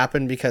going to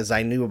happen because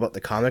I knew about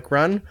the comic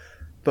run,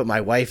 but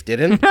my wife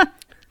didn't.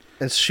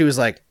 And she was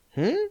like,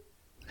 and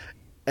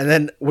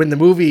then when the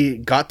movie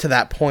got to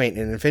that point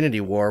in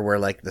Infinity War where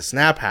the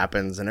snap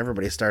happens and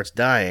everybody starts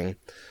dying,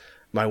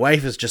 my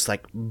wife is just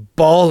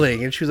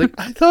bawling, and she was like,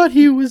 I thought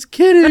he was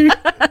kidding.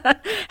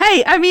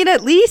 Hey, I mean,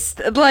 at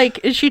least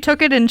she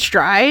took it in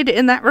stride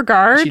in that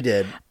regard. She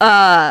did.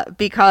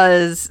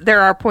 Because there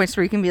are points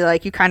where you can be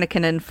you kind of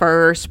can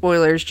infer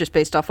spoilers just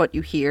based off what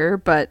you hear.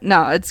 But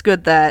no, it's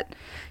good that,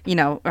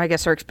 I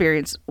guess her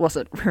experience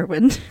wasn't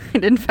ruined.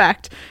 And in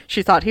fact,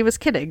 she thought he was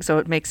kidding, so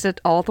it makes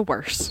it all the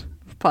worse.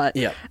 But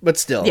yeah, but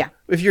still,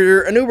 if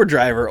you're an Uber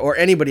driver or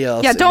anybody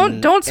else,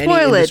 don't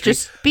spoil it.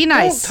 Just be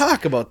nice. Don't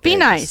talk about Be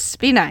nice.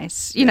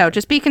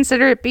 Just be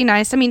considerate. Be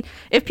nice. I mean,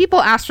 if people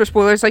ask for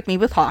spoilers like me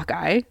with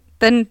Hawkeye,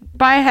 then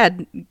by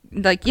ahead,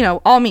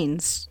 all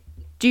means,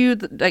 do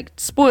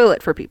spoil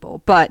it for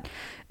people,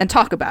 and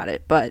talk about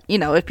it. But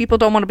if people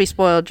don't want to be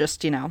spoiled,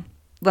 just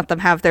let them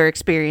have their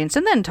experience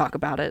and then talk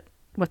about it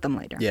with them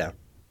later. Yeah.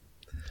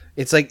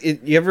 It's like,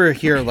 you ever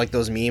hear like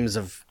those memes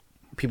of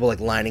people like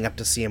lining up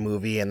to see a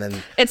movie, and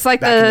then it's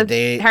like back in the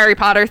day, Harry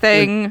Potter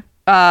thing.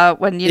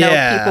 When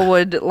people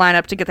would line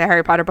up to get the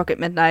Harry Potter book at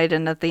midnight,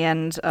 and at the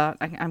end,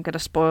 I'm gonna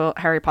spoil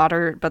Harry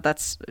Potter, but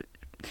that's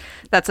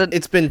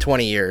it's been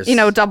 20 years.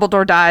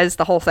 Dumbledore dies,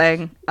 the whole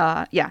thing.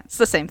 It's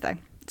the same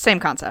thing, same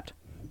concept.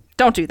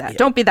 Don't do that. Yeah.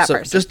 Don't be that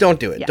person. Just don't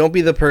do it. Yeah. Don't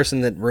be the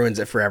person that ruins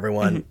it for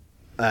everyone.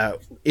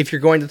 If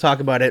you're going to talk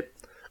about it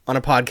on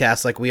a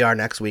podcast like we are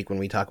next week when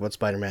we talk about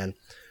Spider-Man,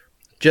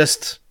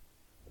 just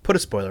put a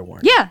spoiler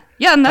warning.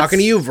 Yeah. And that's... Talking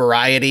to you,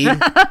 Variety.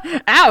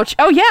 Ouch.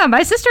 Oh, yeah.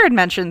 My sister had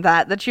mentioned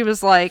that she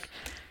was like,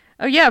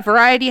 oh, yeah,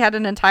 Variety had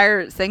an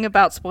entire thing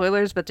about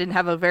spoilers, but didn't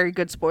have a very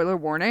good spoiler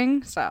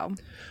warning, so...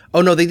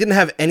 Oh, no, they didn't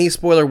have any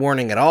spoiler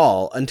warning at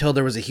all until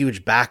there was a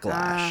huge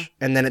backlash.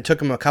 And then it took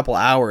them a couple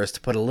hours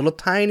to put a little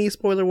tiny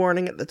spoiler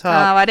warning at the top.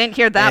 Oh, I didn't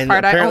hear that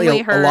part. Apparently I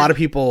only heard... a lot of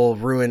people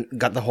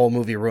got the whole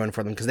movie ruined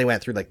for them because they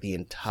went through like the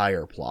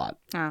entire plot.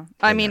 Oh.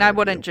 I mean, I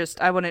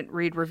wouldn't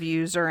read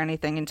reviews or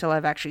anything until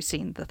I've actually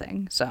seen the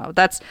thing. So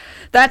that's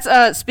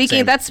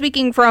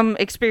speaking from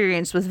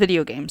experience with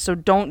video games. So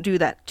don't do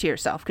that to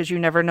yourself because you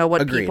never know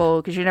what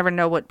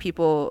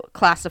people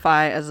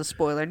classify as a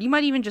spoiler. You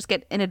might even just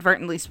get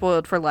inadvertently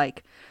spoiled for like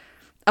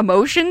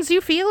emotions you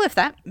feel, if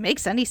that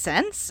makes any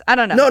sense. I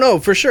don't know. No,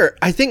 for sure.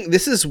 I think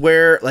this is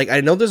where, like,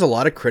 I know there's a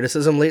lot of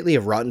criticism lately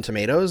of Rotten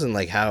Tomatoes and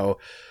like how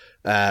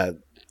the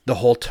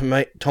whole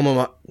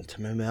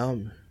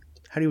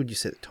how would you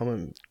say it?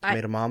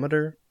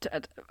 Tomatometer?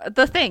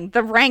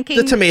 The ranking.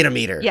 The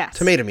tomatometer. Yes.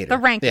 Tomatometer. The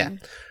ranking.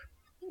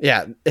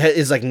 Yeah,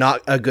 is like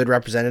not a good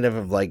representative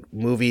of like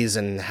movies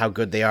and how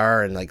good they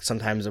are, and like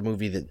sometimes a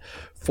movie that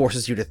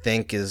forces you to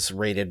think is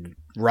rated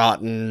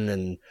rotten,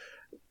 and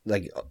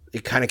like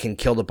it kind of can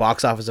kill the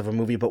box office of a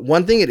movie. But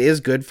one thing it is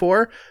good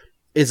for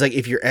is like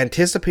if you're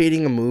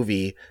anticipating a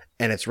movie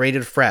and it's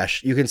rated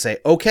fresh, you can say,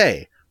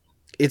 okay,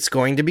 it's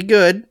going to be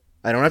good.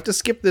 I don't have to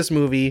skip this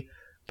movie,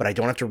 but I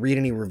don't have to read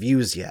any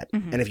reviews yet.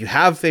 And if you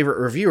have favorite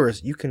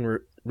reviewers, you can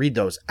read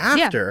those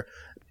after. Yeah.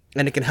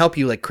 And it can help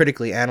you like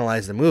critically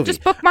analyze the movie.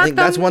 Just bookmark them.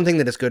 That's one thing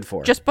that it's good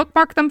for. Just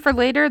bookmark them for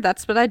later.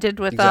 That's what I did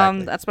with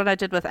That's what I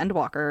did with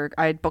Endwalker.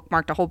 I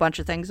bookmarked a whole bunch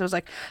of things. I was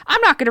like,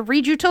 I'm not going to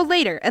read you till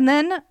later, and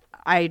then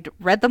I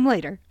read them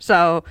later.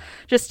 So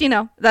just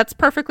that's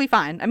perfectly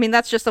fine. I mean,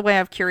 that's just the way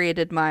I've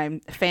curated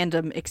my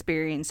fandom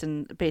experience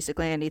in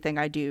basically anything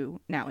I do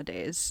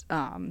nowadays.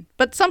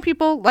 But some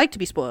people like to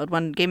be spoiled.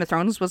 When Game of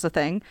Thrones was a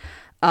thing,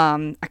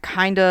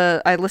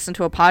 I listened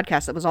to a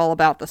podcast that was all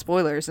about the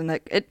spoilers, and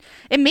it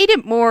made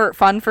it more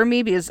fun for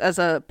me because as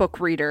a book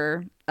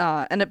reader,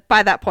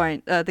 by that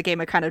point, the game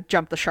had kind of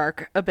jumped the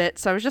shark a bit.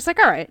 So I was just like,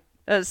 all right,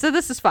 so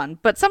this is fun.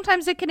 But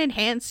sometimes it can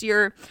enhance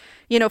your,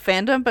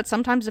 fandom. But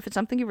sometimes if it's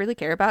something you really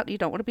care about, you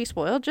don't want to be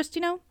spoiled, just,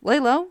 lay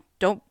low.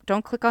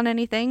 Don't click on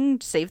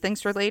anything, save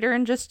things for later,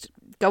 and just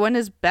go in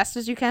as best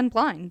as you can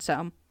blind.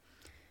 So.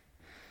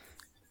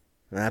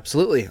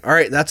 Absolutely. All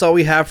right, that's all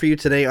we have for you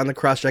today on the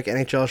Crosscheck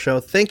NHL Show.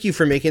 Thank you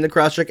for making the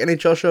Crosscheck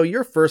NHL Show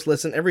your first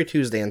listen every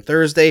Tuesday and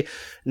Thursday.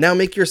 Now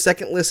make your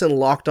second listen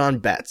Locked On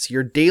Bets,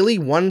 your daily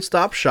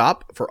one-stop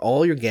shop for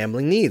all your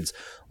gambling needs.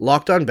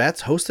 Locked On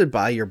Bets, hosted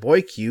by your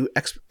boy Q,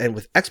 and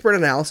with expert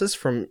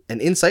analysis and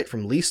insight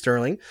from Lee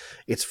Sterling.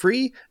 It's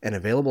free and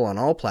available on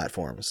all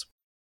platforms.